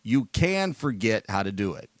bike. You can forget how to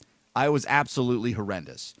do it. I was absolutely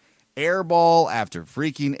horrendous. Airball after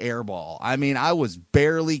freaking airball. I mean, I was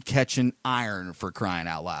barely catching iron, for crying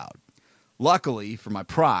out loud. Luckily, for my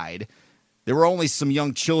pride, there were only some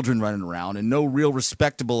young children running around, and no real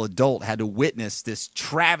respectable adult had to witness this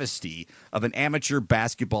travesty of an amateur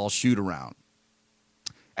basketball shoot-around.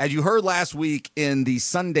 As you heard last week in the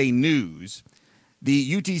Sunday news,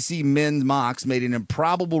 the UTC men's Mocs made an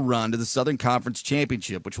improbable run to the Southern Conference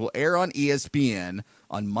Championship, which will air on ESPN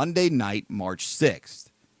on Monday night, March 6th.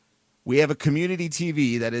 We have a community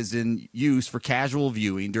TV that is in use for casual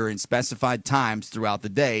viewing during specified times throughout the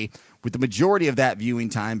day, with the majority of that viewing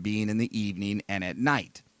time being in the evening and at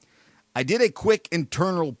night. I did a quick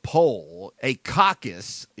internal poll, a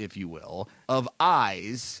caucus, if you will, of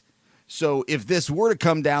ayes. So if this were to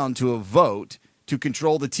come down to a vote to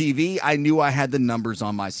control the TV, I knew I had the numbers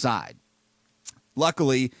on my side.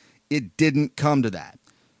 Luckily, it didn't come to that.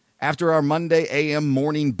 After our Monday AM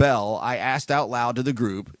morning bell, I asked out loud to the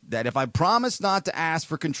group that if I promised not to ask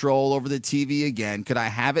for control over the TV again, could I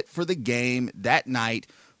have it for the game that night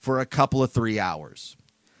for a couple of 3 hours?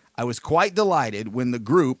 I was quite delighted when the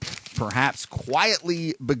group, perhaps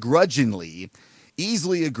quietly, begrudgingly,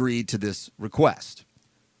 easily agreed to this request.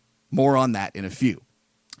 More on that in a few.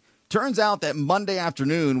 Turns out that Monday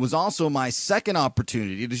afternoon was also my second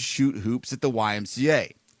opportunity to shoot hoops at the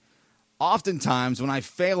YMCA. Oftentimes, when I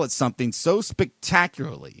fail at something so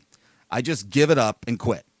spectacularly, I just give it up and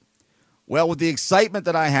quit. Well, with the excitement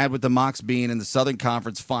that I had with the Mocs being in the Southern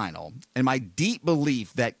Conference Final, and my deep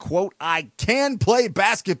belief that, quote, I can play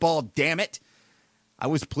basketball, damn it, I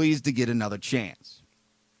was pleased to get another chance.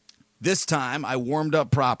 This time, I warmed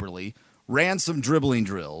up properly, ran some dribbling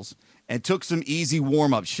drills, and took some easy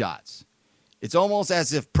warm-up shots. It's almost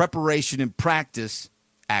as if preparation and practice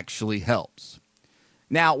actually helps.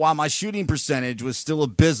 Now, while my shooting percentage was still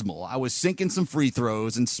abysmal, I was sinking some free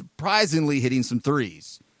throws and surprisingly hitting some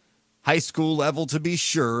threes. High school level to be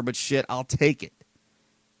sure, but shit, I'll take it.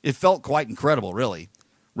 It felt quite incredible, really.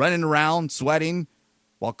 Running around, sweating,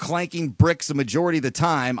 while clanking bricks the majority of the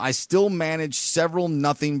time, I still managed several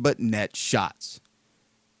nothing but net shots.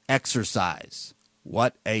 Exercise.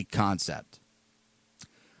 What a concept.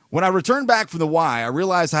 When I returned back from the Y, I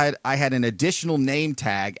realized I had an additional name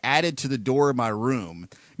tag added to the door of my room,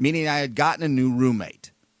 meaning I had gotten a new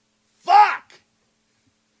roommate. Fuck!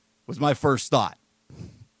 Was my first thought.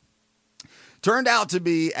 Turned out to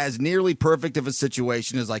be as nearly perfect of a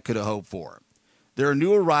situation as I could have hoped for. There are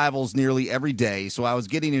new arrivals nearly every day, so I was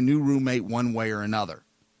getting a new roommate one way or another.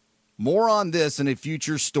 More on this and in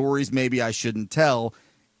future stories maybe I shouldn't tell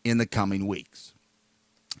in the coming weeks.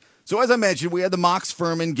 So as I mentioned, we had the Mocs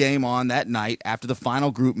Furman game on that night after the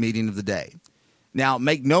final group meeting of the day. Now,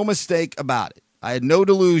 make no mistake about it. I had no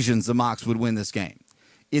delusions the Mocs would win this game.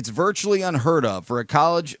 It's virtually unheard of for a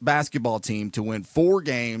college basketball team to win 4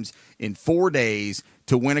 games in 4 days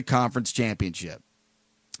to win a conference championship.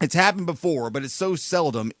 It's happened before, but it's so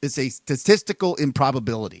seldom, it's a statistical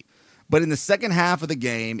improbability. But in the second half of the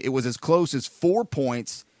game, it was as close as 4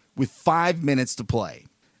 points with 5 minutes to play.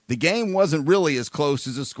 The game wasn't really as close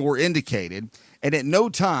as the score indicated, and at no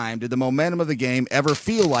time did the momentum of the game ever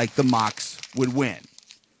feel like the Mocs would win.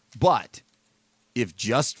 But if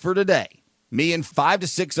just for today, me and 5 to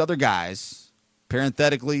 6 other guys,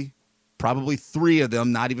 parenthetically, probably 3 of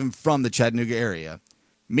them not even from the Chattanooga area,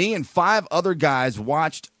 me and 5 other guys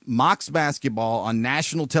watched Mocs basketball on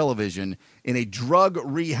national television in a drug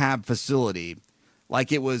rehab facility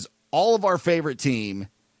like it was all of our favorite team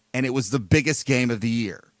and it was the biggest game of the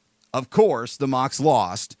year. Of course, the Mocs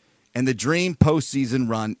lost, and the dream postseason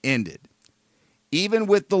run ended. Even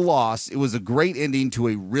with the loss, it was a great ending to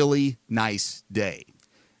a really nice day.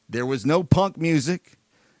 There was no punk music,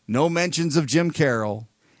 no mentions of Jim Carroll,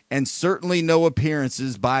 and certainly no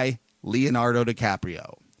appearances by Leonardo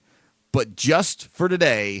DiCaprio. But just for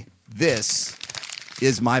today, this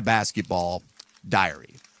is my basketball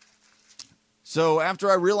diary. So after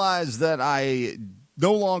I realized that I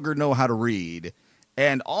no longer know how to read,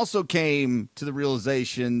 and also came to the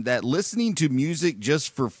realization that listening to music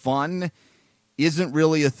just for fun isn't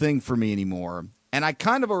really a thing for me anymore. And I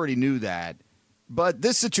kind of already knew that, but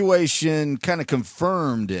this situation kind of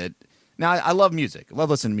confirmed it. Now, I love music. I love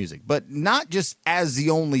listening to music, but not just as the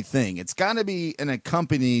only thing. It's got to be an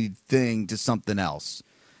accompanied thing to something else.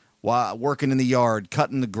 While working in the yard,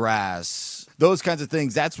 cutting the grass, those kinds of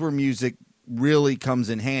things, that's where music really comes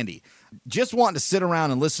in handy. Just wanting to sit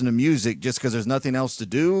around and listen to music just because there's nothing else to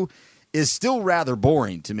do is still rather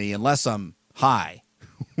boring to me unless I'm high,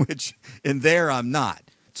 which in there I'm not.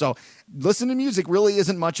 So listening to music really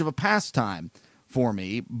isn't much of a pastime for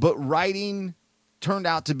me, but writing turned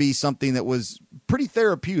out to be something that was pretty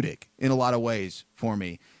therapeutic in a lot of ways for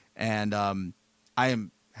me. And I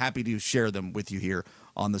am happy to share them with you here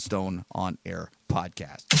on the Stone on Air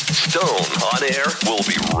podcast. Stone on Air will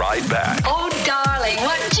be right back. Oh, darling,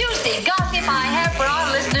 what juicy gossip I have for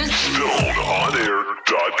our listeners.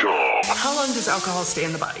 StoneOnAir.com. How long does alcohol stay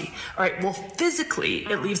in the body? All right, well, physically,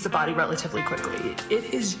 it leaves the body relatively quickly.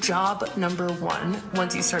 It is job number 1,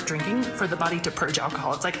 once you start drinking, for the body to purge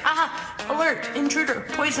alcohol. It's like, alert, intruder,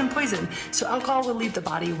 poison. So alcohol will leave the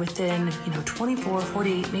body within, 24,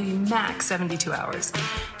 48, maybe max 72 hours.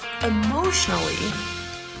 Emotionally,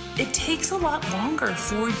 it takes a lot longer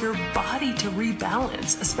for your body to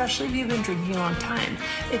rebalance, especially if you've been drinking a long time.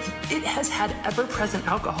 If it has had ever-present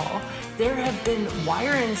alcohol, there have been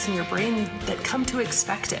wirings in your brain that come to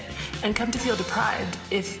expect it and come to feel deprived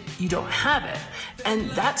if you don't have it.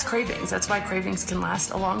 And that's cravings. That's why cravings can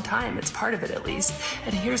last a long time. It's part of it, at least.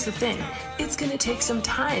 And here's the thing. It's going to take some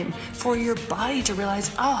time for your body to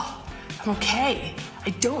realize, I'm okay. I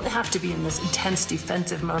don't have to be in this intense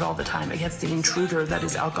defensive mode all the time against the intruder that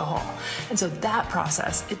is alcohol. And so that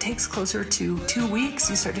process, it takes closer to 2 weeks.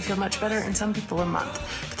 You start to feel much better, and some people a month.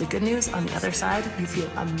 But the good news, on the other side, you feel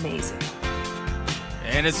amazing.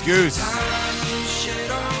 And it's Goose.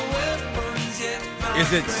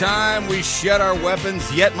 Is it time we shed our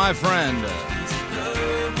weapons yet, my friend?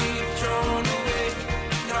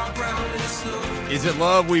 Is it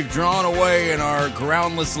love we've drawn away in our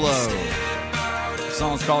groundless love? The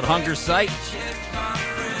song's called Hunger Sight.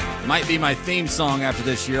 Might be my theme song after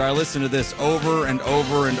this year. I listened to this over and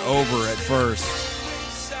over and over at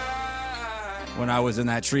first when I was in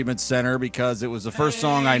that treatment center because it was the first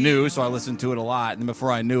song I knew, so I listened to it a lot. And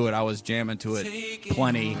before I knew it, I was jamming to it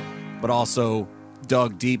plenty, but also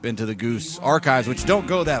dug deep into the Goose archives, which don't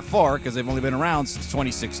go that far because they've only been around since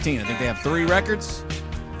 2016. I think they have 3 records.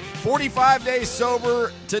 45 days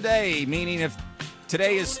sober today, meaning if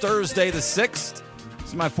today is Thursday the 6th,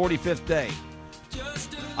 it's my 45th day.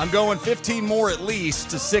 I'm going 15 more at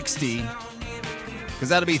least to 60 because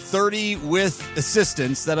that'll be 30 with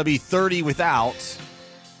assistance. That'll be 30 without.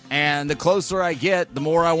 And the closer I get, the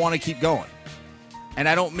more I want to keep going. And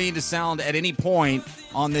I don't mean to sound at any point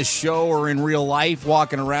on this show or in real life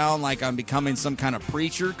walking around like I'm becoming some kind of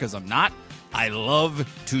preacher because I'm not. I love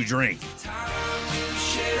to drink.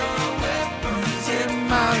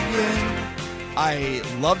 I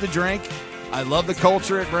love to drink. I love the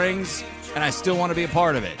culture it brings, and I still want to be a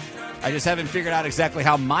part of it. I just haven't figured out exactly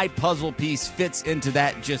how my puzzle piece fits into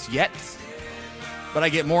that just yet, but I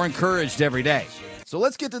get more encouraged every day. So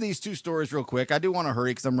let's get to these 2 stories real quick. I do want to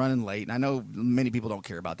hurry because I'm running late, and I know many people don't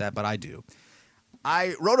care about that, but I do.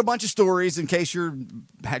 I wrote a bunch of stories in case you're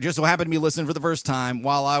just so happened to be listening for the first time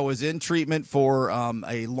while I was in treatment for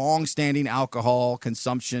a long-standing alcohol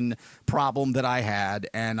consumption problem that I had,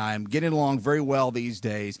 and I'm getting along very well these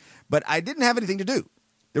days, but I didn't have anything to do.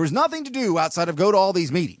 There was nothing to do outside of go to all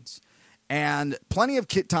these meetings, and plenty of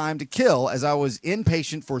time to kill as I was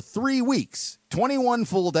inpatient for 3 weeks, 21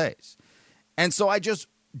 full days. And so I just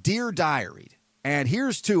dear diaried, and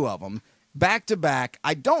here's 2 of them. Back to back.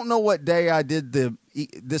 I don't know what day I did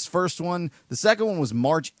this first one. The second one was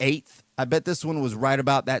March 8th. I bet this one was right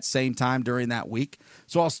about that same time during that week.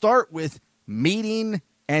 So I'll start with meeting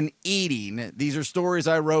and eating. These are stories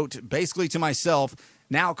I wrote basically to myself,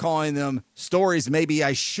 now calling them stories maybe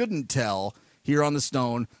I shouldn't tell here on the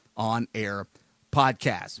Stone on Air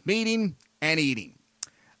podcast. Meeting and eating.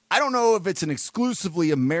 I don't know if it's an exclusively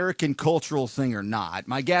American cultural thing or not.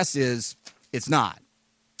 My guess is it's not.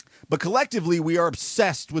 But collectively, we are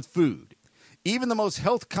obsessed with food. Even the most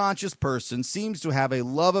health-conscious person seems to have a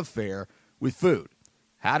love affair with food.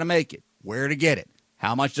 How to make it, where to get it,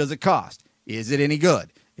 how much does it cost, is it any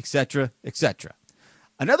good, etc., etc.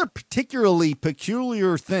 Another particularly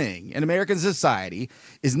peculiar thing in American society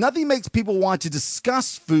is nothing makes people want to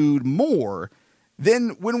discuss food more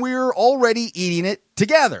than when we're already eating it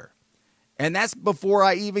together. And that's before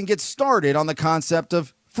I even get started on the concept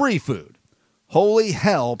of free food. Holy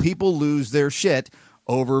hell, people lose their shit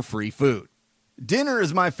over free food. Dinner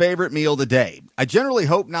is my favorite meal of the day. I generally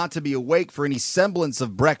hope not to be awake for any semblance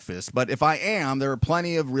of breakfast, but if I am, there are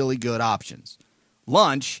plenty of really good options.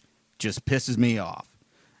 Lunch just pisses me off.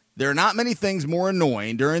 There are not many things more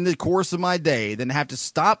annoying during the course of my day than to have to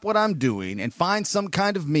stop what I'm doing and find some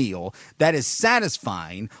kind of meal that is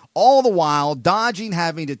satisfying, all the while dodging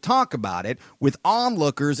having to talk about it with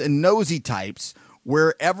onlookers and nosy types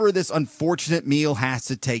wherever this unfortunate meal has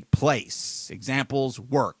to take place. Examples,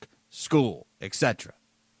 work, school, etc.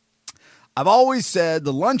 I've always said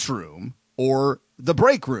the lunchroom or the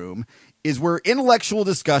break room is where intellectual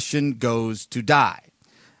discussion goes to die.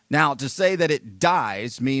 Now, to say that it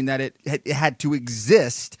dies means that it had to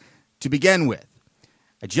exist to begin with.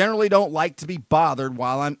 I generally don't like to be bothered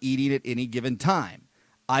while I'm eating at any given time.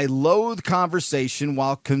 I loathe conversation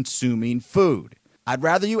while consuming food. I'd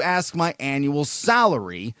rather you ask my annual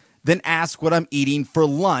salary than ask what I'm eating for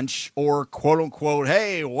lunch or quote-unquote,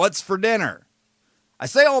 hey, what's for dinner? I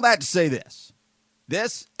say all that to say this.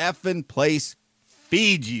 This effing place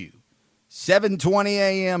feeds you. 7:20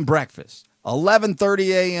 a.m. breakfast, 11:30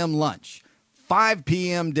 a.m. lunch, 5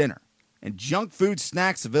 p.m. dinner, and junk food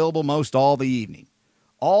snacks available most all the evening.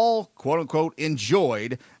 All, quote-unquote,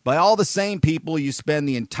 enjoyed by all the same people you spend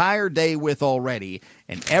the entire day with already,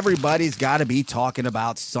 and everybody's got to be talking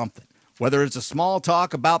about something. Whether it's a small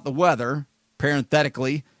talk about the weather,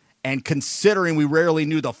 parenthetically, and considering we rarely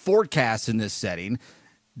knew the forecast in this setting,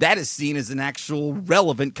 that is seen as an actual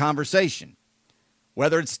relevant conversation.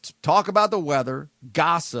 Whether it's talk about the weather,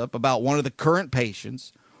 gossip about one of the current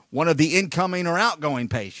patients, one of the incoming or outgoing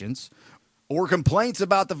patients, or complaints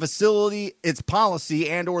about the facility, its policy,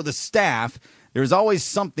 and or the staff, there's always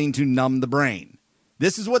something to numb the brain.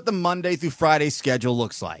 This is what the Monday through Friday schedule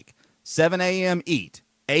looks like. 7 a.m. eat,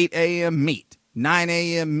 8 a.m. meet, 9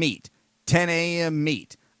 a.m. meet, 10 a.m.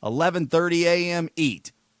 meet, 11:30 a.m.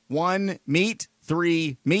 eat, 1 meet,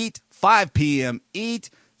 3 meet, 5 p.m. eat,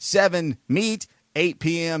 7 meet, 8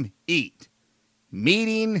 p.m. eat.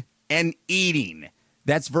 Meeting and eating.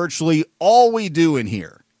 That's virtually all we do in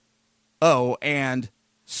here. Oh, and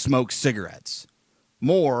smoke cigarettes.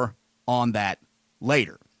 More on that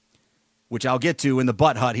later, which I'll get to in the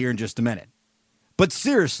butt hut here in just a minute. But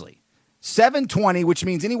seriously, 7:20, which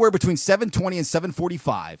means anywhere between 7:20 and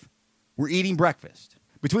 7:45, we're eating breakfast.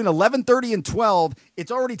 Between 11:30 and 12,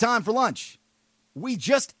 it's already time for lunch. We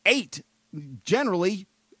just ate, generally,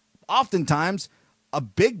 oftentimes, a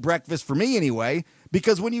big breakfast for me anyway,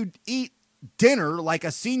 because when you eat dinner like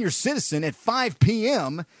a senior citizen at 5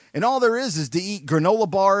 p.m. and all there is to eat granola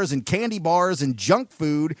bars and candy bars and junk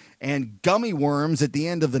food and gummy worms at the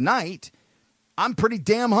end of the night, I'm pretty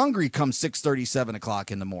damn hungry come 6:30, 7 o'clock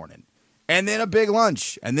in the morning. And then a big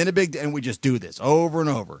lunch, and then and we just do this over and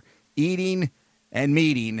over, eating and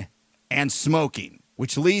meeting and smoking,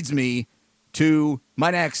 which leads me to my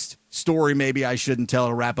next story maybe I shouldn't tell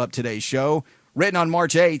to wrap up today's show, written on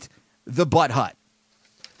March 8th, The Butt Hut.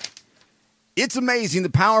 It's amazing the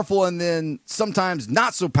powerful and then sometimes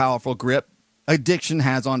not so powerful grip addiction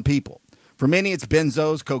has on people. For many, it's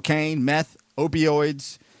benzos, cocaine, meth,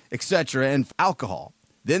 opioids, etc., and alcohol.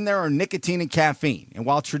 Then there are nicotine and caffeine. And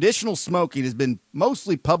while traditional smoking has been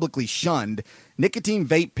mostly publicly shunned, nicotine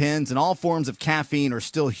vape pens and all forms of caffeine are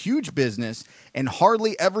still huge business and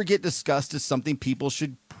hardly ever get discussed as something people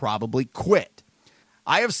should probably quit.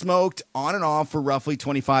 I have smoked on and off for roughly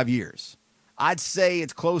 25 years. I'd say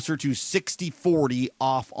it's closer to 60-40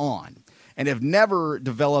 off-on, and have never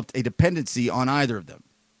developed a dependency on either of them.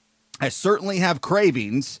 I certainly have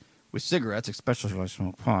cravings with cigarettes, especially if I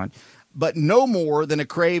smoke pot, but no more than a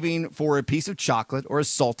craving for a piece of chocolate or a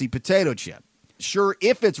salty potato chip. Sure,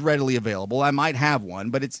 if it's readily available, I might have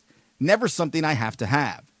one, but it's never something I have to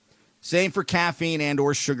have. Same for caffeine and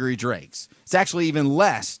or sugary drinks. It's actually even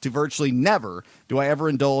less to virtually never do I ever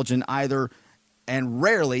indulge in either and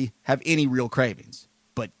rarely have any real cravings.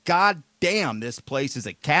 But god damn, this place is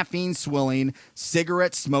a caffeine-swilling,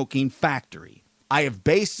 cigarette-smoking factory. I have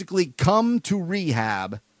basically come to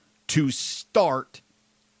rehab to start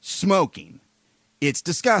smoking. It's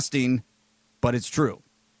disgusting, but it's true.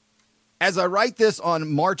 As I write this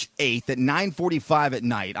on March 8th at 9:45 at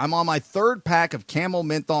night, I'm on my third pack of Camel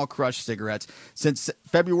Menthol Crush cigarettes since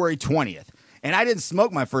February 20th. And I didn't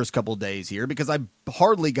smoke my first couple days here because I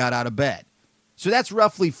hardly got out of bed. So that's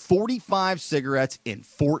roughly 45 cigarettes in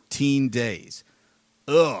 14 days.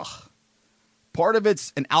 Ugh. Part of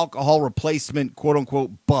it's an alcohol replacement,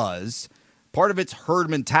 quote-unquote, buzz. Part of it's herd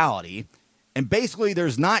mentality. And basically,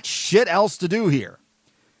 there's not shit else to do here.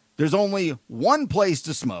 There's only one place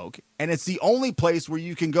to smoke, and it's the only place where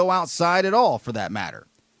you can go outside at all, for that matter.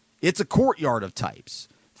 It's a courtyard of types.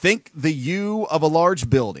 Think the U of a large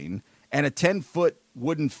building and a 10-foot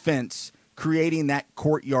wooden fence creating that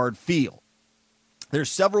courtyard feel. There's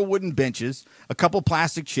several wooden benches, a couple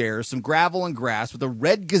plastic chairs, some gravel and grass with a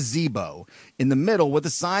red gazebo in the middle with a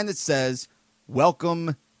sign that says,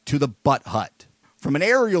 "Welcome to the Butt Hut." From an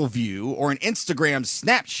aerial view or an Instagram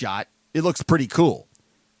snapshot, it looks pretty cool.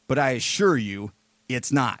 But I assure you,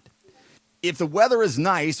 it's not. If the weather is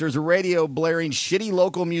nice, there's a radio blaring shitty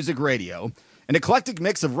local music radio, an eclectic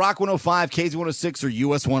mix of Rock 105, KZ106, or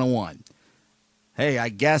US 101. Hey, I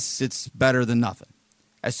guess it's better than nothing.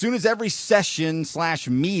 As soon as every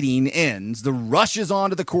session/meeting ends, the rush is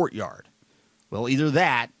on to the courtyard. Well, either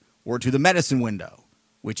that or to the medicine window,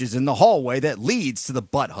 which is in the hallway that leads to the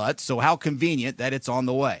Butt Hut, so how convenient that it's on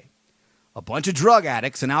the way. A bunch of drug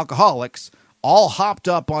addicts and alcoholics all hopped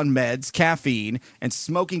up on meds, caffeine, and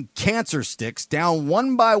smoking cancer sticks down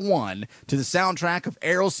one by one to the soundtrack of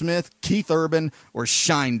Aerosmith, Keith Urban, or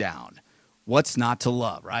Shinedown. What's not to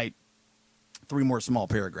love, right? 3 more small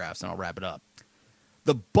paragraphs and I'll wrap it up.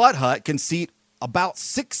 The Butt Hut can seat about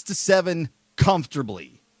 6 to 7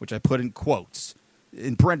 comfortably, which I put in quotes.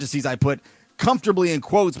 In parentheses, I put comfortably in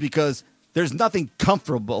quotes because there's nothing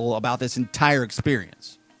comfortable about this entire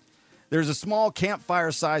experience. There's a small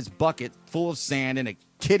campfire-sized bucket full of sand and a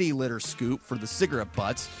kitty litter scoop for the cigarette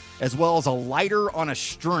butts, as well as a lighter on a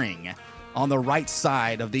string on the right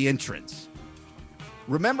side of the entrance.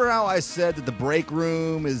 Remember how I said that the break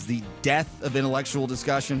room is the death of intellectual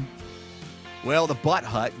discussion? Well, the Butt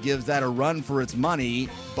Hut gives that a run for its money,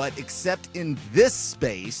 but except in this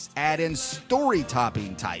space, add in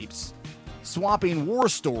story-topping types, swapping war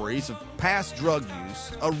stories of past drug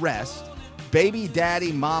use, arrest, baby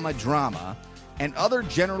daddy mama drama, and other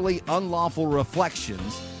generally unlawful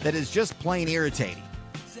reflections that is just plain irritating.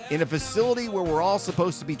 In a facility where we're all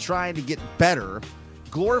supposed to be trying to get better,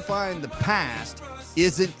 glorifying the past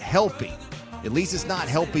isn't helping. At least it's not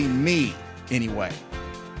helping me, anyway.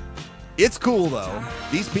 It's cool, though.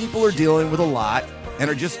 These people are dealing with a lot and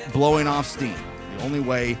are just blowing off steam, the only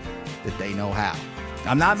way that they know how.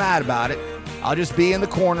 I'm not mad about it. I'll just be in the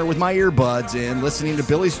corner with my earbuds in, listening to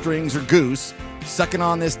Billy Strings or Goose, sucking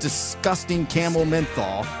on this disgusting Camel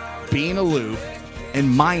menthol, being aloof, and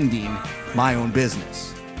minding my own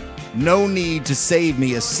business. No need to save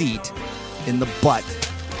me a seat in the butt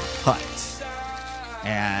hut.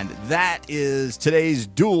 And that is today's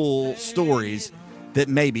dual stories that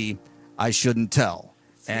maybe I shouldn't tell.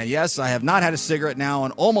 And yes, I have not had a cigarette now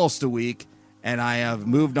in almost a week, and I have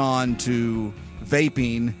moved on to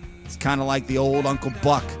vaping. It's kind of like the old Uncle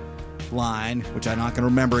Buck line, which I'm not going to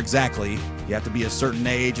remember exactly. You have to be a certain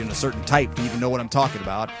age and a certain type to even know what I'm talking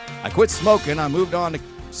about. I quit smoking. I moved on to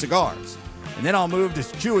cigars. And then I'll move to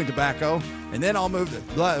chewing tobacco. And then I'll move to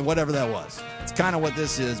whatever that was. It's kind of what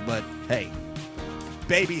this is, but hey,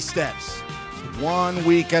 baby steps. 1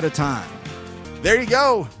 week at a time. There you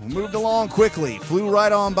go. We moved along quickly. Flew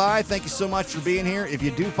right on by. Thank you so much for being here. If you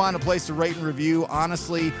do find a place to rate and review,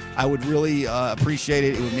 honestly, I would really appreciate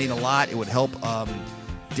it. It would mean a lot. It would help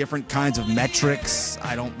different kinds of metrics.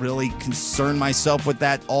 I don't really concern myself with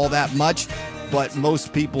that all that much, but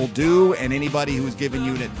most people do. And anybody who is giving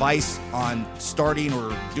you an advice on starting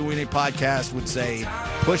or doing a podcast would say,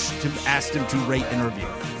 ask them to rate and review.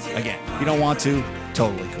 Again, if you don't want to,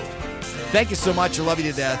 totally cool. Thank you so much. I love you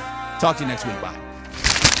to death. Talk to you next week. Bye.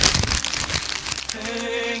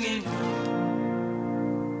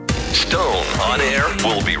 Stone on Air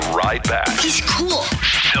will be right back. He's cool.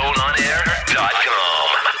 StoneOnAir.com.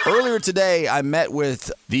 Earlier today, I met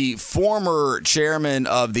with the former chairman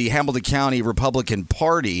of the Hamilton County Republican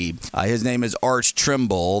Party. His name is Arch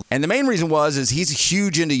Trimble. And the main reason is he's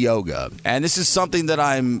huge into yoga. And this is something that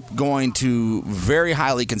I'm going to very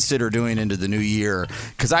highly consider doing into the new year.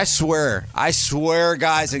 Because I swear,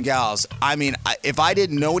 guys and gals, I mean, if I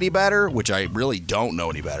didn't know any better, which I really don't know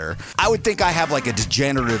any better, I would think I have like a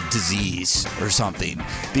degenerative disease or something.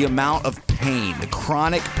 The amount of pain, the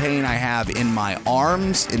chronic pain I have in my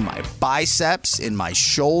arms, in my biceps, in my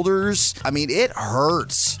shoulders. I mean, it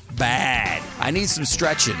hurts bad. I need some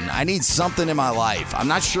stretching. I need something in my life. I'm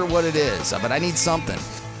not sure what it is, but I need something.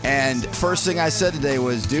 And first thing I said today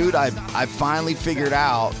was, dude, I finally figured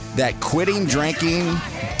out that quitting drinking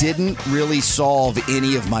didn't really solve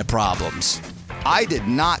any of my problems. I did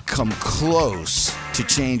not come close to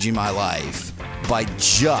changing my life by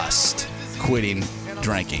just quitting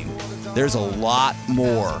drinking. There's a lot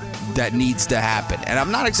more that needs to happen, and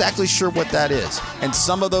I'm not exactly sure what that is. And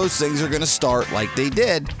some of those things are going to start like they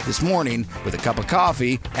did this morning with a cup of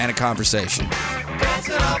coffee and a conversation. Boy,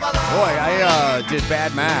 I did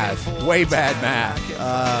bad math, way bad math.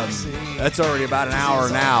 That's already about an hour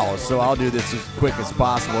now, so I'll do this as quick as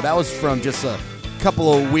possible. That was from just a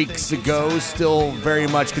couple of weeks ago, still very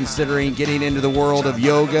much considering getting into the world of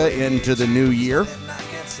yoga into the new year.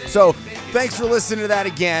 So thanks for listening to that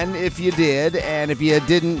again, if you did, and if you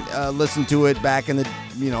didn't listen to it back in the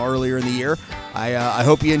earlier in the year, I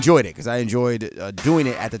hope you enjoyed it, because I enjoyed doing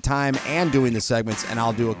it at the time and doing the segments, and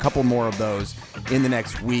I'll do a couple more of those in the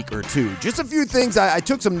next week or two. Just a few things. I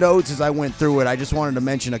took some notes as I went through it. I just wanted to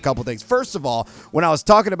mention a couple things. First of all, when I was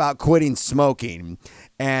talking about quitting smoking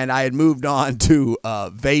and I had moved on to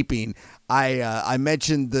vaping, I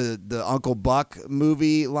mentioned the Uncle Buck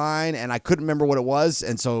movie line, and I couldn't remember what it was.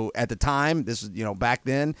 And so at the time, this was, back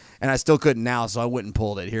then, and I still couldn't now, so I went and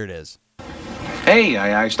pulled it. Here it is. Hey,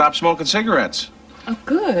 I stopped smoking cigarettes. Oh,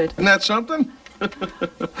 good. Isn't that something?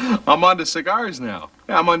 I'm on to cigars now.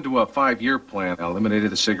 Yeah, I'm onto a 5-year plan. I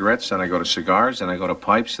eliminated the cigarettes, then I go to cigars, then I go to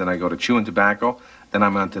pipes, then I go to chewing tobacco, then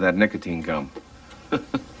I'm onto that nicotine gum.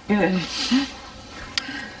 Good.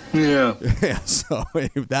 Yeah. Yeah, so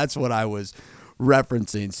that's what I was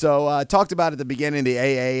referencing. So I talked about at the beginning of the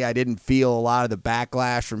AA, I didn't feel a lot of the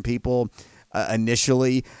backlash from people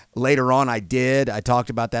initially. Later on, I did. I talked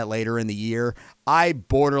about that later in the year. I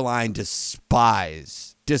borderline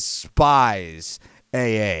despise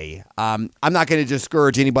AA. I'm not going to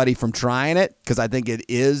discourage anybody from trying it, because I think it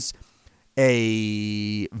is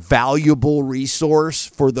a valuable resource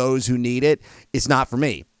for those who need it. It's not for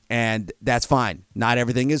me. And that's fine. Not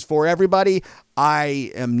everything is for everybody.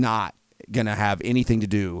 I am not going to have anything to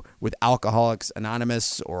do with Alcoholics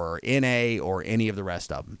Anonymous or NA or any of the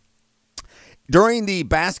rest of them. During the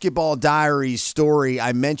Basketball Diaries story,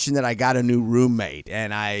 I mentioned that I got a new roommate,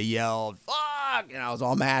 and I yelled, fuck, and I was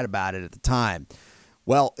all mad about it at the time.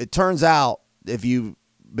 Well, it turns out, if you've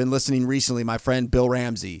been listening recently, my friend Bill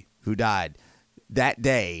Ramsey, who died that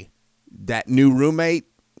day, that new roommate,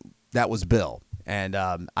 that was Bill. And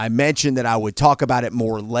I mentioned that I would talk about it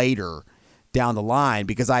more later down the line,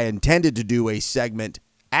 because I intended to do a segment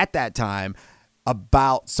at that time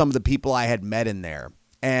about some of the people I had met in there.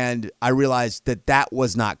 And I realized that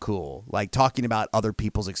was not cool. Like, talking about other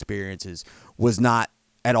people's experiences was not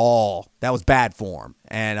at all. That was bad form.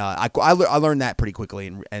 And I learned that pretty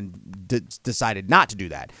quickly and decided not to do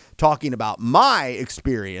that. Talking about my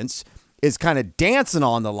experience is kind of dancing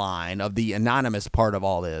on the line of the anonymous part of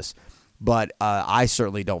all this. But I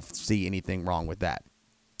certainly don't see anything wrong with that.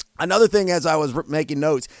 Another thing, as I was making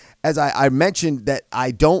notes, as I mentioned that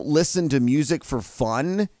I don't listen to music for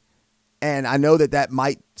fun. And I know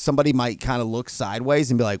that somebody might kind of look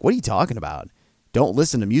sideways and be like, what are you talking about? Don't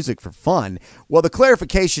listen to music for fun. Well, the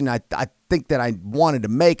clarification I think that I wanted to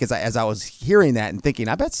make as I was hearing that and thinking,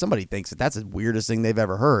 I bet somebody thinks that that's the weirdest thing they've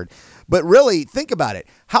ever heard. But really, think about it.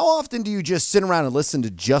 How often do you just sit around and listen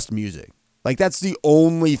to just music? Like, that's the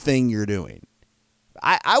only thing you're doing.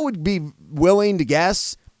 I would be willing to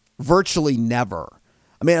guess virtually never.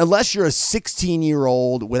 I mean, unless you're a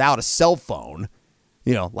 16-year-old without a cell phone,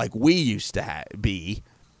 like we used to be,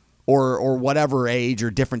 or whatever age or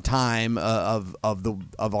different time of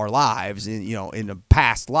our lives, in a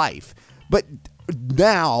past life. But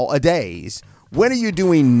nowadays, when are you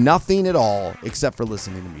doing nothing at all except for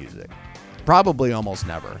listening to music? Probably almost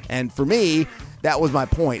never. And for me, that was my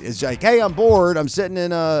point. It's like, hey, I'm bored. I'm sitting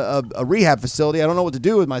in a rehab facility. I don't know what to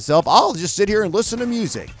do with myself. I'll just sit here and listen to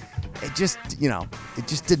music. It just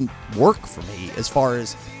didn't work for me as far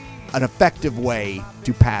as an effective way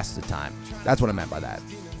to pass the time. That's what I meant by that.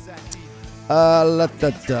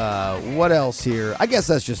 What else here? I guess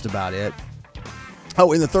that's just about it.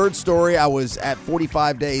 Oh, in the third story, I was at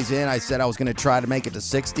 45 days in. I said I was going to try to make it to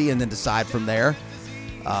 60 and then decide from there.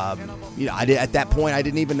 At that point, I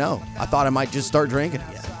didn't even know. I thought I might just start drinking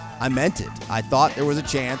again. I meant it. I thought there was a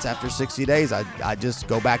chance after 60 days I'd just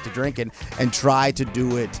go back to drinking and try to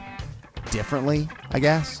do it differently, I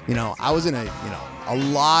guess. I was in a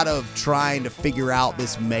lot of trying to figure out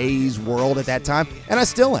this maze world at that time, and I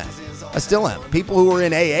still am. People who are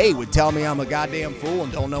in AA would tell me I'm a goddamn fool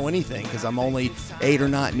and don't know anything because I'm only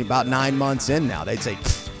about 9 months in now. They'd say,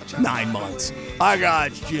 9 months. I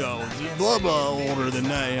got, blah, blah, older than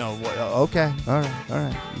that. Okay, all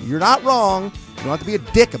right. You're not wrong. You don't have to be a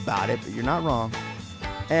dick about it, but you're not wrong.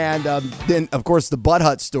 And then, of course, the Bud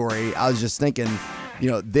Hut story, I was just thinking,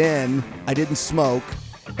 then I didn't smoke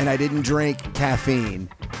and I didn't drink caffeine.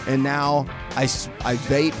 And now I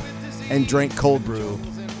vape and drink cold brew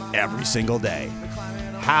every single day.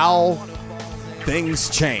 How things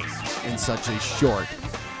change in such a short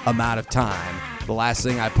amount of time. The last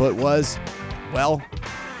thing I put was, well,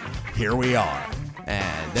 here we are.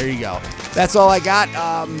 And there you go. That's all I got.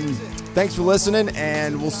 Thanks for listening,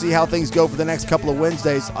 and we'll see how things go for the next couple of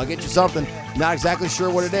Wednesdays. I'll get you something. Not exactly sure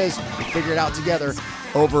what it is. We'll figure it out together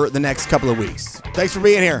over the next couple of weeks. Thanks for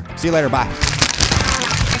being here. See you later. Bye.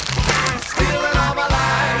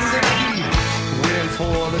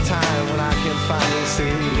 For the time when I can finally see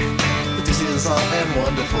that this is all and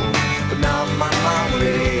wonderful, but now I'm on my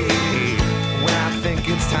way. When I think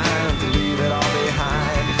it's time to leave it all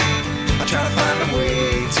behind, I try to find a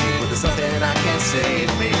way to, but there's nothing I can say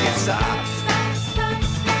to make it stop.